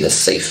opportunity that's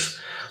safe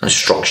and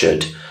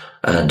structured,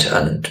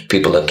 and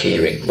people are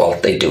caring while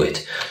they do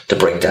it to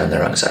break down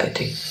their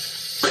anxiety.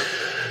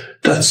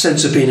 That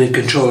sense of being in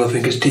control, I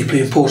think, is deeply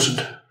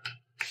important.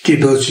 The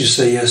ability to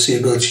say yes, the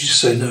ability to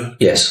say no.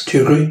 Yes. Do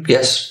you agree?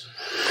 Yes.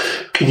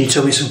 Can you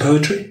tell me some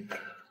poetry?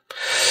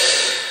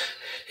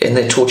 In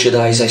their tortured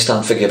eyes I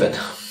stand forgiven.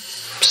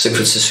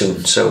 Siegfried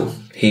Sassoon. So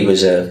he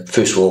was a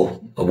First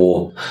World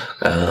War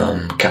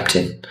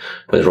captain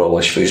with the Royal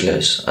Welsh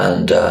Fusiliers,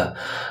 and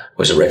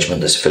was a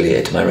regiment that's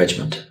affiliated to my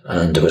regiment,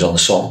 and was on the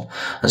Somme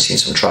and seen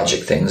some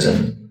tragic things,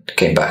 and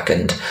came back.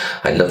 And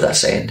I love that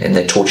saying, in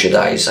their tortured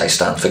eyes I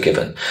stand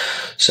forgiven.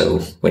 So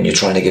when you're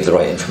trying to give the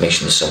right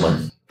information to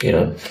someone,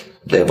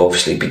 they've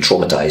obviously been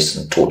traumatized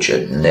and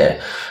tortured,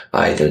 and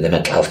either their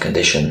mental health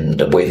condition,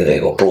 the way that they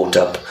got brought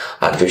up,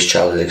 adverse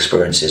childhood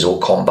experiences, or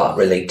combat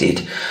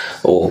related,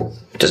 or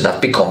it doesn't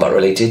have to be combat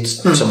related.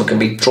 Someone can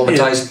be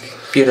traumatized,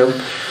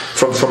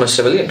 from a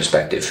civilian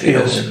perspective.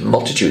 There's a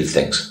multitude of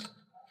things.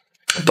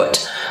 But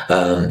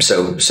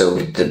so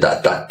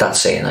that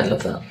saying, I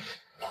love that.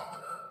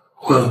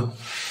 Well,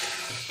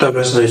 That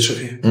resonates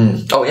with you.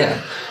 Oh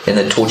yeah, in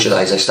the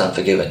utilise, I stand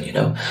forgiven,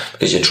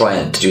 because you're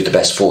trying to do the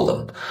best for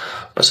them,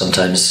 but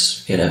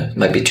sometimes it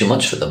might be too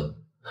much for them.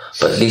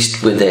 But at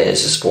least we're there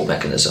as a support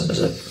mechanism, as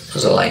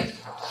a line.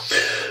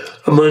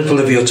 I'm mindful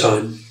of your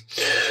time.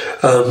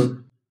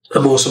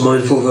 I'm also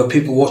mindful that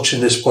people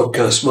watching this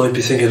podcast might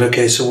be thinking,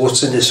 okay, so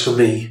what's in this for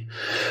me,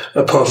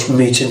 apart from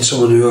meeting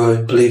someone who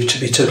I believe to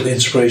be totally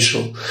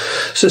inspirational.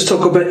 So let's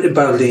talk a bit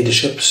about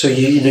leadership. So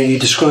you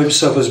describe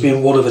yourself as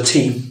being one of a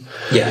team.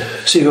 Yeah.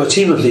 So you've got a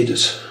team of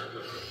leaders,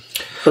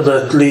 and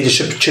that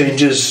leadership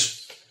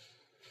changes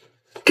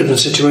given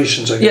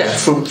situations, I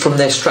guess. Yeah, from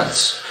their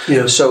strengths.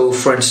 Yeah. So,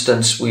 for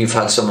instance, we've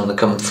had someone that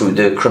come through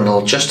the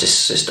criminal justice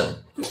system.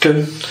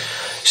 Okay.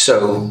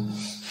 So,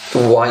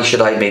 why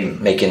should I be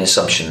making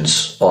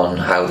assumptions on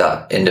how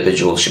that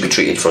individual should be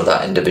treated for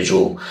that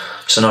individual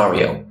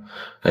scenario?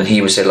 And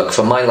he would say, look,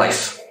 for my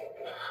life,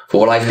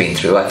 for what I've been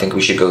through, I think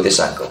we should go this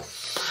angle.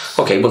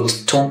 Okay, well,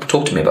 talk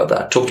to me about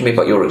that. Talk to me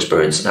about your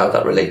experience and how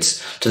that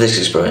relates to this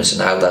experience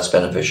and how that's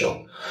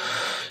beneficial.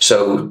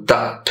 So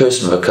that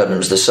person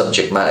becomes the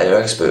subject matter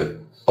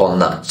expert on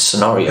that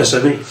scenario.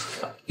 SME.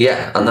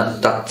 Yeah, and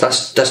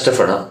that's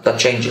different. That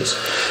changes.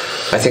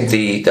 I think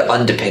the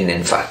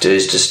underpinning factor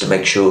is just to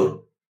make sure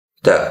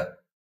that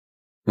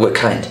we're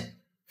kind,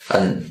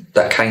 and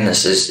that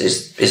kindness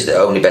is the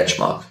only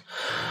benchmark,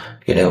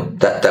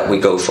 that we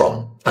go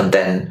from. And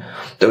then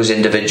those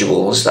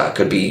individuals that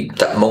could be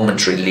that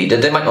momentary leader,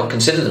 they might not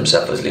consider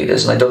themselves as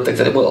leaders, and I don't think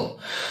that it will,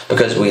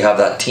 because we have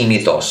that team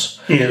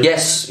ethos. Yeah.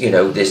 Yes,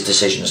 there's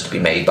decisions to be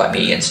made by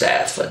me and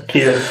staff,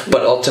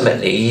 but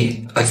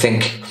ultimately, I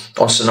think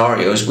on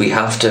scenarios we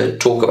have to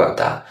talk about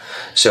that.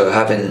 So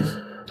having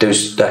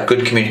that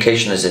good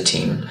communication as a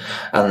team,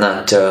 and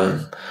that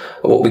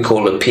what we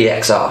call a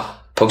PXR,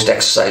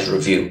 post-exercise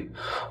review,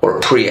 or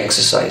a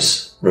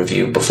pre-exercise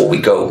review before we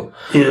go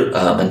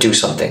and do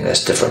something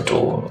that's different,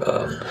 or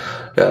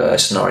a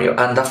scenario,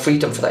 and that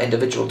freedom for that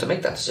individual to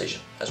make that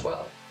decision as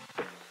well.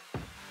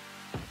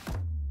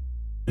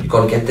 You've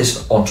got to get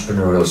this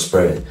entrepreneurial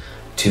spirit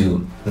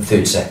to the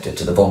third sector,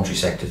 to the voluntary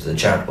sector, to the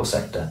charitable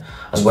sector,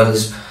 as well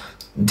as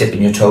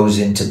dipping your toes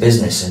into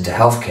business, into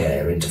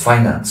healthcare, into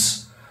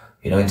finance,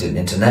 into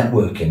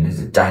networking,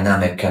 into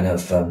dynamic kind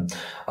of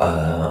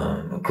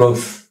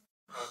growth,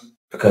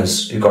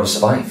 because you've got to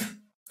survive.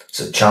 It's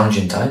a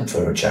challenging time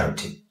for a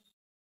charity.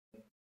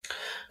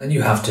 And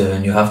you have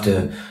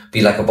to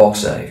be like a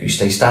boxer. If you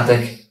stay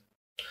static,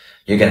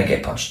 you're going to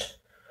get punched.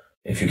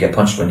 If you get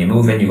punched when you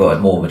move in, you've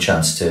got more of a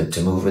chance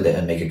to move with it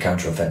and make a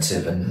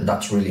counter-offensive, and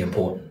that's really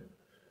important.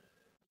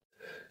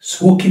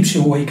 So what keeps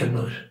you awake at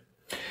night?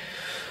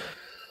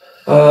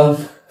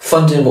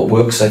 Funding what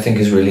works, I think,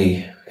 is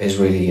really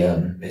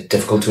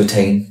difficult to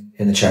attain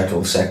in the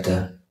charitable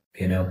sector.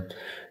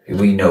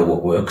 We know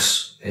what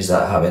works is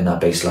that having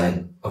that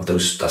baseline of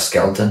that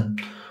skeleton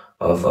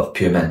of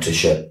peer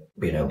mentorship,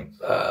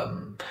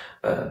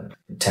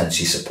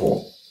 tenancy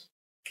support,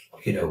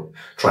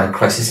 trying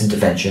crisis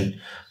intervention,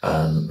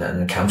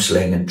 and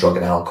counselling and drug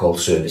and alcohol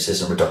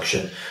services and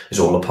reduction is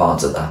all a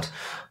part of that.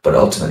 But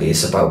ultimately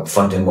it's about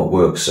funding what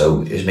works.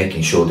 So it's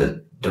making sure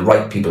that the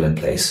right people in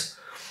place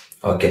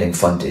are getting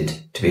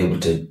funded to be able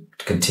to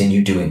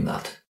continue doing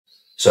that.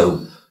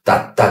 So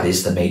that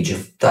is the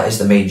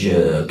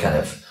major kind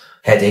of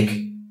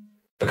headache,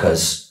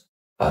 because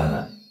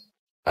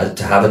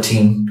to have a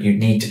team, you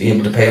need to be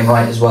able to pay them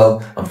right as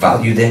well and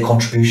value their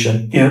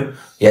contribution. Yeah.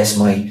 Yes,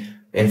 my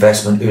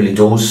investment early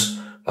doors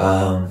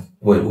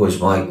was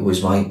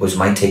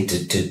my take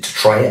to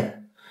try it,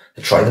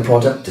 to try the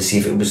product, to see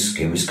if it was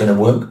going to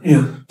work.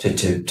 Yeah.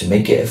 To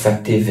make it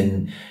effective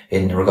in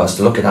regards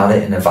to looking at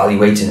it and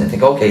evaluating and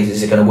think, okay,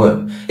 is it going to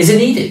work? Is it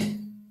needed?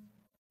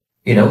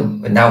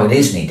 And now it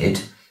is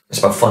needed. It's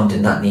about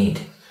funding that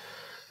need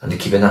and to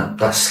keeping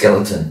that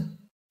skeleton,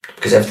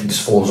 because everything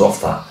just falls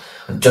off that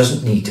and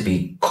doesn't need to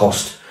be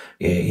cost,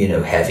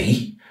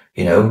 heavy,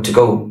 to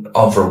go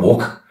on for a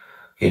walk,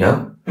 it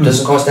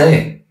doesn't cost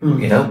anything,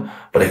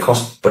 but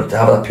but to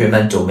have that peer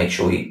mentor, make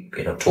sure he,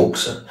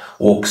 talks and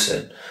walks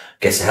and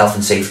gets the health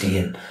and safety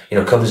and,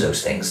 covers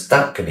those things.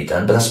 That can be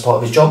done, but that's part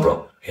of his job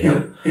role,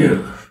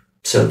 Yeah.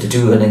 So to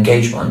do an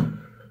engagement,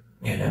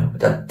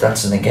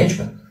 that's an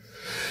engagement.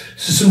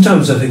 So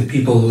sometimes I think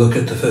people look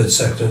at the third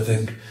sector and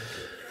think,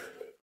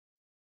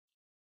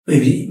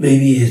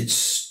 maybe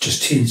it's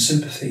just teen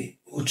sympathy.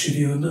 What's your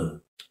view on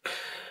that?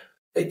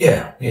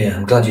 Yeah,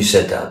 I'm glad you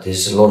said that.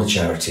 There's a lot of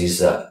charities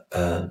that,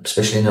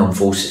 especially in armed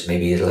forces,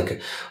 maybe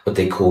like what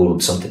they call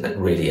something that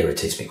really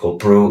irritates me, called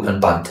brew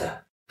and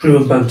banter. Brew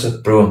and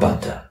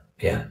banter.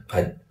 Yeah,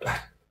 I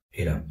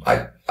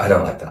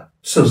don't like that.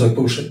 Sounds like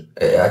bullshit.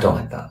 I don't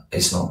like that.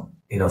 It's not,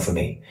 for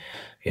me.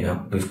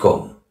 We've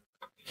got,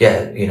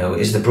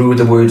 is the brew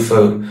the word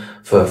for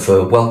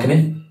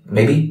welcoming?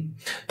 Maybe.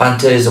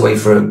 Banter is a way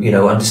for,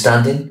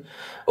 understanding,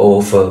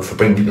 or for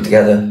bringing people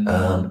together,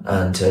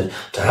 and to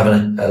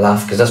having a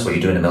laugh, because that's what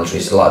you do in the military.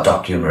 It's a lot of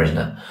dark humour, isn't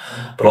it?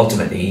 But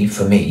ultimately,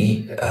 for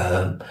me,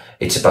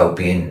 it's about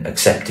being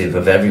acceptive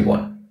of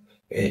everyone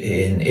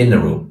in the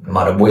room, no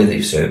matter where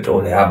they've served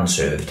or they haven't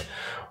served,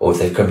 or if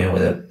they've come in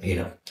with a, you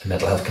know, a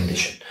mental health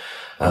condition.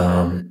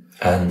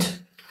 And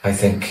I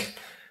think,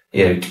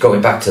 you know,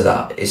 going back to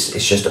that, it's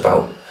just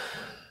about,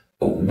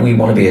 we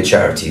want to be a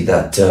charity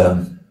that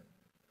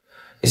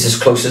is as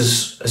close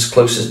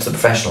to the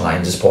professional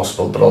lines as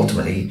possible, but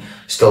ultimately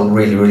still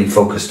really, really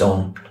focused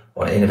on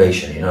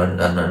innovation, you know,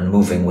 and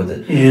moving with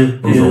it,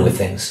 moving with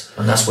things.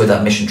 And that's where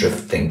that mission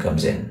drift thing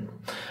comes in.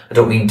 I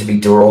don't mean to be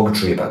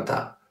derogatory about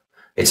that.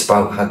 It's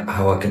about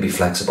how I can be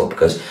flexible,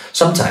 because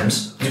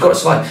sometimes you've got to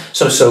survive.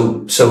 So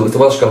if the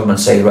Welsh Government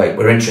say, right,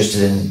 we're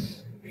interested in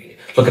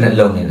looking at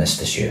loneliness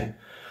this year,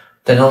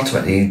 then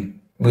ultimately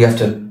we have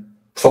to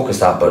focus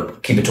that,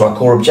 but keep it to our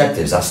core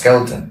objectives, our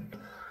skeleton,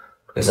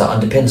 because that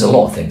underpins a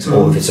lot of things.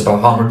 Or if it's about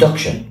harm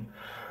reduction,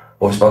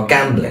 or it's about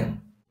gambling,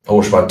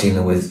 or it's about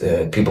dealing with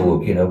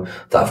people, you know,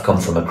 that have come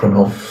from a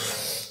criminal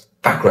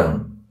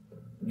background,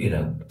 you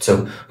know.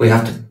 So we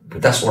have to.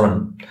 That's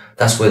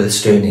where the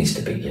stir needs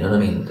to be. You know what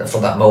I mean?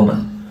 For that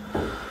moment.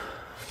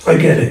 I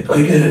get it.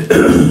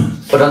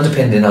 But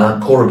underpinning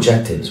our core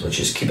objectives, which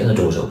is keeping the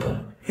doors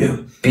open,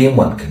 being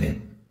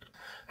welcoming,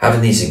 having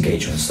these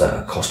engagements that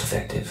are cost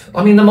effective.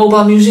 I mean, the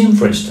mobile museum,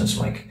 for instance,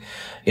 Mike,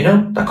 you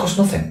know, that costs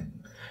nothing.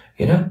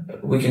 You know,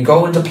 we can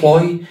go and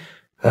deploy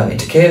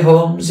into care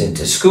homes,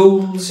 into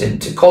schools,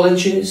 into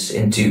colleges,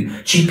 into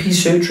GP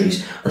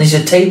surgeries, and these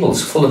are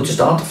tables full of just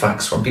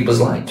artifacts from people's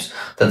lives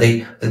that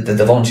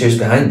the volunteers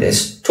behind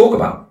this talk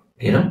about.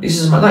 You know, this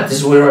is my life, this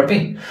is where I've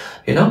been.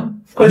 You know,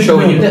 I'm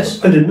showing you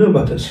this. I didn't know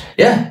about this.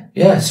 Yeah,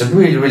 it's a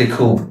really, really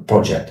cool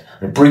project.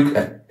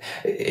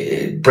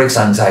 It breaks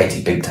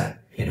anxiety big time,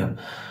 you know,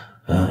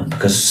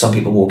 because some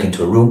people walk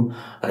into a room,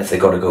 and if they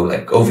got to go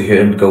like over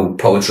here and go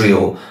poetry,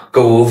 or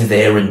go over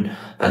there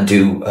and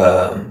do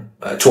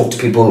talk to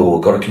people,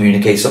 or got to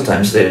communicate,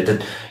 sometimes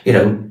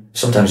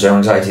sometimes their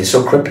anxiety is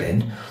so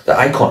crippling that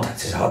eye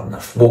contact is hard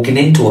enough. Walking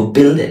into a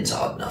building is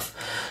hard enough.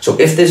 So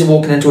if there's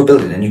walking into a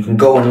building and you can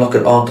go and look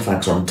at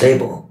artifacts on a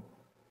table,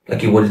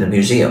 like you would in a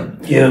museum,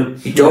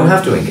 you don't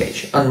have to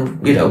engage.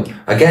 And, you know,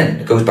 again,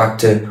 it goes back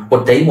to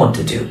what they want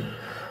to do.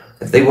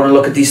 If they want to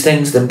look at these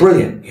things, then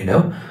brilliant, you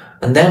know.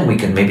 And then we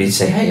can maybe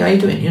say, hey, how you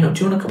doing? You know,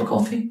 do you want a cup of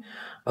coffee?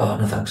 Oh,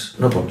 no thanks,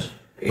 no problems.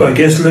 But I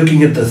guess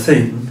looking at the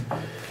thing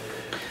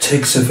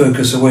takes the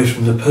focus away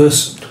from the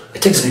person.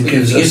 It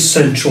gives a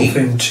central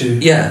thing to...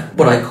 Yeah,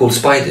 what I call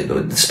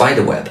the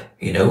spider web,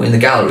 you know. In the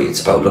gallery,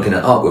 it's about looking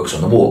at artworks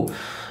on the wall.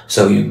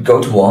 So you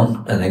go to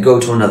one, and then go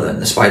to another,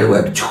 and the spider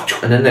web, and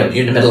then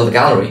you're in the middle of the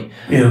gallery.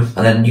 Yeah.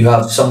 And then you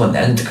have someone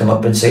then to come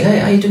up and say, hey,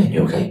 how you doing?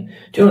 You okay?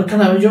 Do you want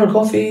a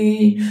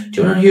coffee?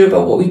 Do you want to hear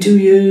about what we do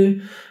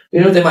here? You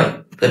know, they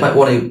might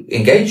want to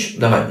engage,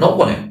 they might not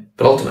want to.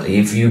 But ultimately,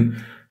 if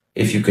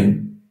you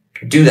can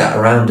do that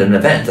around an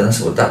event, and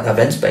that's what that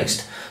event's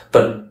based.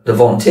 But the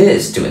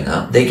volunteers doing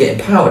that, they get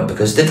empowered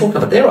because they're talking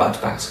about their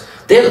artifacts,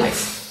 their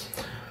life,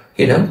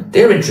 you know,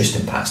 their interest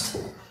in past.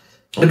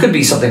 It could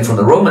be something from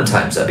the Roman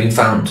times that have been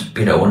found,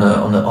 you know,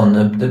 on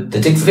the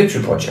Dig for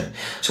Victory project.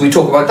 So we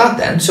talk about that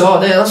then. So,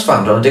 that's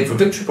found on a Dig for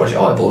Victory project.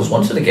 Oh, I've always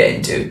wanted to get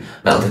into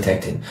metal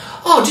detecting.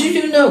 Oh, do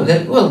you know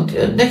that? Well,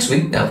 next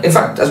week now. In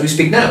fact, as we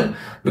speak now,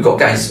 we've got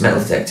guys metal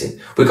detecting.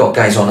 We've got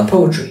guys on a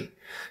poetry.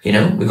 You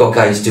know, we've got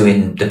guys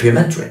doing the peer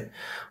mentoring.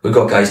 We've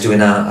got guys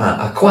doing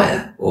a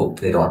choir, or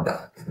they don't have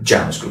that,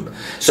 jammers group.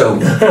 So,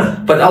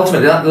 but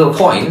ultimately that little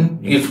coin,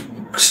 you've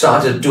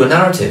started to do a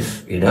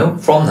narrative, you know,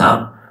 from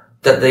that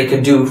they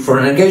can do for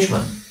an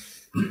engagement,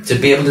 to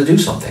be able to do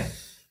something.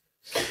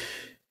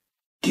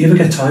 Do you ever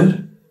get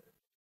tired?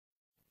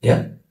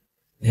 Yeah.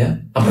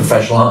 I'm a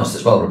professional artist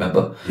as well,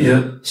 remember?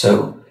 Yeah.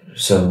 So,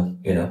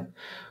 you know,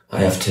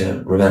 I have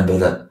to remember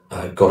that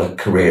I've got a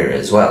career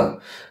as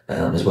well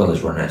as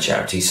running a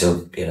charity.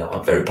 So, you know,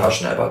 I'm very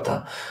passionate about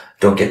that.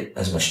 Don't get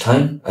as much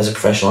time as a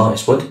professional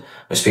artist would. I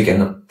was speaking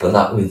about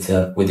that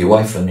with your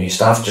wife and your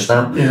staff just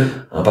now.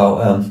 Yeah.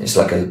 About, it's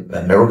like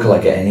a miracle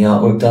I get any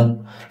artwork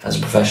done as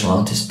a professional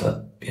artist,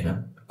 but, you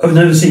know. I've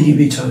never seen you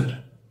be tired.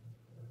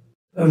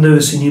 I've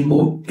never seen you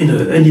more, you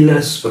know, any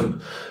less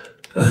than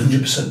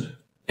 100%.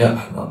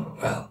 Yeah,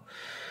 well,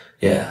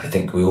 yeah, I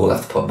think we all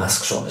have to put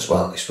masks on as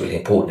well. It's really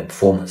important in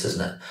performance,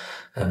 isn't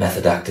it?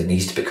 Method acting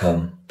needs to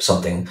become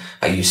something,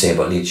 like you say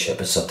about leadership,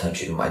 but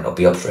sometimes you might not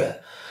be up for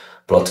it.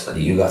 But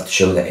ultimately, you have to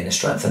show that inner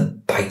strength,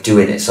 and by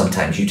doing it,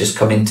 sometimes you just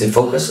come into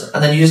focus,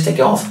 and then you just take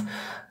it off.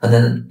 And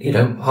then, you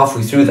know,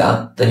 halfway through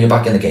that, then you're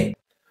back in the game.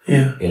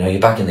 Yeah. You know,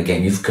 you're back in the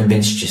game. You've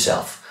convinced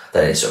yourself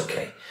that it's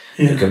okay.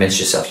 Yeah. You've convinced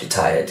yourself you're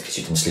tired because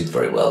you didn't sleep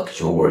very well, because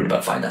you were worried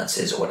about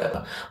finances or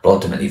whatever. But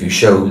ultimately, if you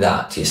show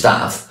that to your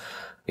staff,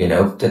 you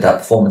know, that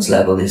performance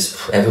level is,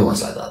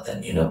 everyone's like that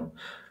then, you know.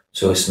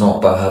 So it's not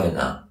about having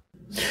that.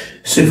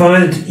 So if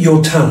I had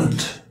your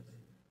talent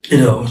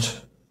in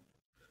art,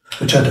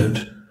 which I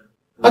don't.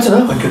 I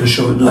don't know. I can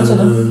assure you. I don't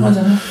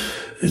know.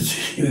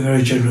 You're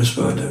very generous,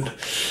 but I don't.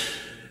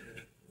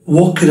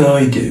 What could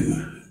I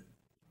do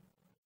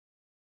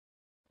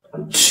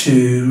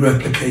to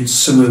replicate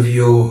some of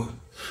your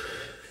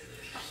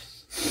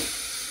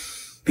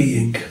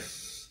being?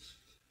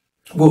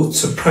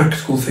 What's a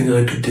practical thing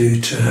I could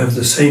do to have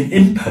the same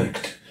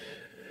impact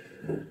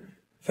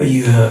that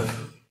you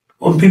have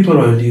on people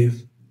around you,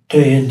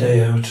 day in,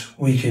 day out,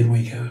 week in,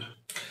 week out?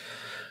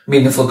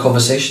 Meaningful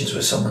conversations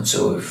with someone.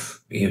 So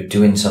if you're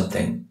doing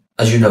something,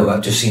 as you know,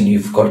 I've just seen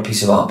you've got a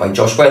piece of art by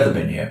Josh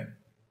Weatherman here,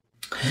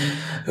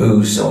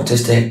 who's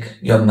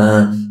autistic, young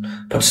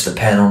man, puts the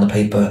pen on the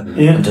paper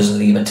and doesn't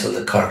leave until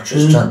the character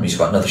is done. He's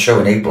got another show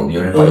in April,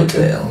 you're invited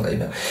to it. You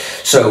know.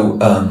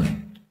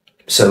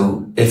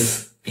 So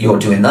if you're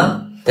doing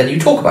that, then you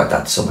talk about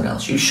that to someone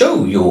else. You show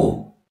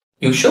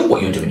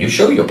what you're doing, you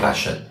show your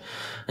passion.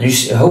 And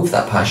you hope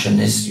that passion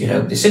is,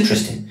 it's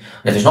interesting.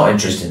 And if it's not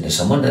interesting to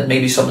someone, then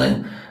maybe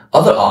something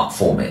other art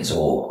form is,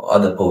 or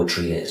other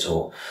poetry is,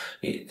 or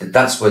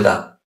that's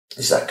where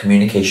it's that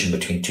communication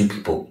between two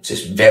people. It's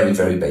just very,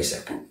 very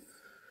basic.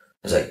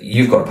 It's like,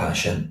 you've got a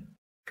passion.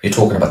 You're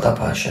talking about that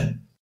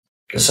passion.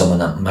 There's someone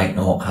that might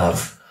not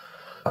have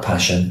a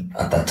passion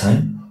at that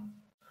time,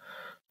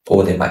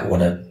 or they might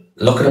want to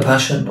look at a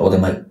passion, or they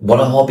might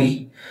want a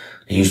hobby.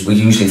 We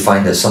usually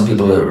find that some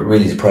people are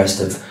really depressed,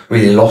 have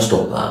really lost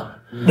all that.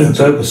 No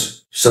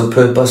purpose. So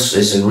purpose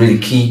is a really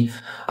key,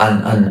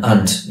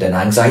 and then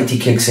anxiety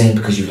kicks in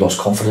because you've lost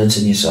confidence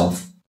in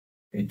yourself.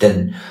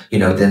 Then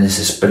there's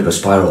this bit of a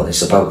spiral.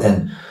 It's about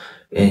then,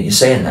 you're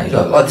saying that,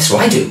 you're like, oh, this is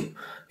what I do.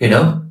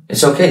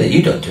 It's okay that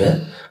you don't do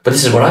it, but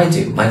this is what I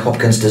do. Mike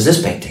Hopkins does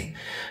this painting,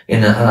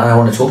 and I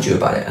want to talk to you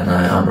about it, and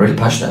I'm really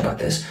passionate about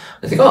this.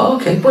 I think, oh,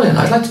 okay, brilliant,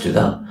 I'd like to do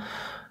that.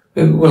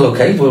 Well,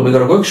 okay, we've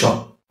got a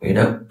workshop,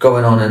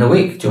 going on in a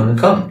week. Do you want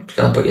to come?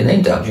 Can I put your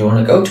name down? Do you want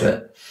to go to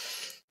it?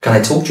 Can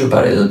I talk to you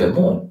about it a little bit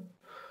more?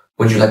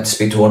 Would you like to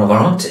speak to one of our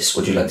artists?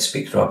 Would you like to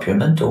speak to our peer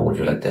mentor? Would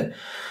you like to?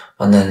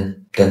 And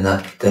then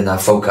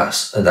that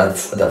forecast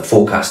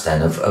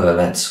then of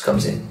events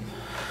comes in.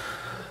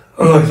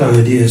 I like that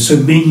idea. So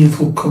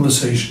meaningful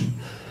conversation.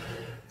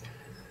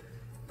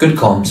 Good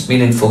comms,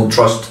 meaningful,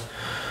 trust,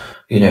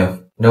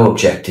 no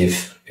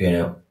objective,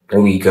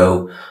 no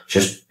ego,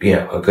 just,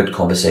 a good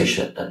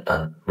conversation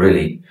and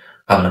really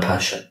having a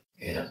passion,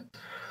 and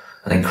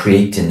then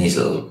creating these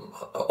little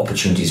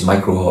opportunities,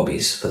 micro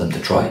hobbies for them to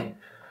try,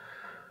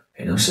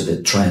 so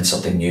they're trying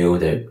something new,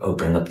 they're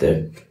opening up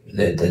their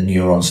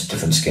neurons to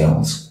different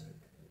skills.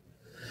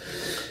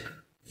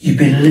 You've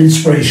been an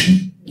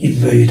inspiration,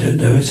 even though you don't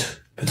know it,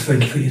 but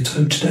thank you for your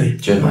time today.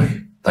 Cheers,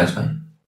 Mike. Thanks, mate.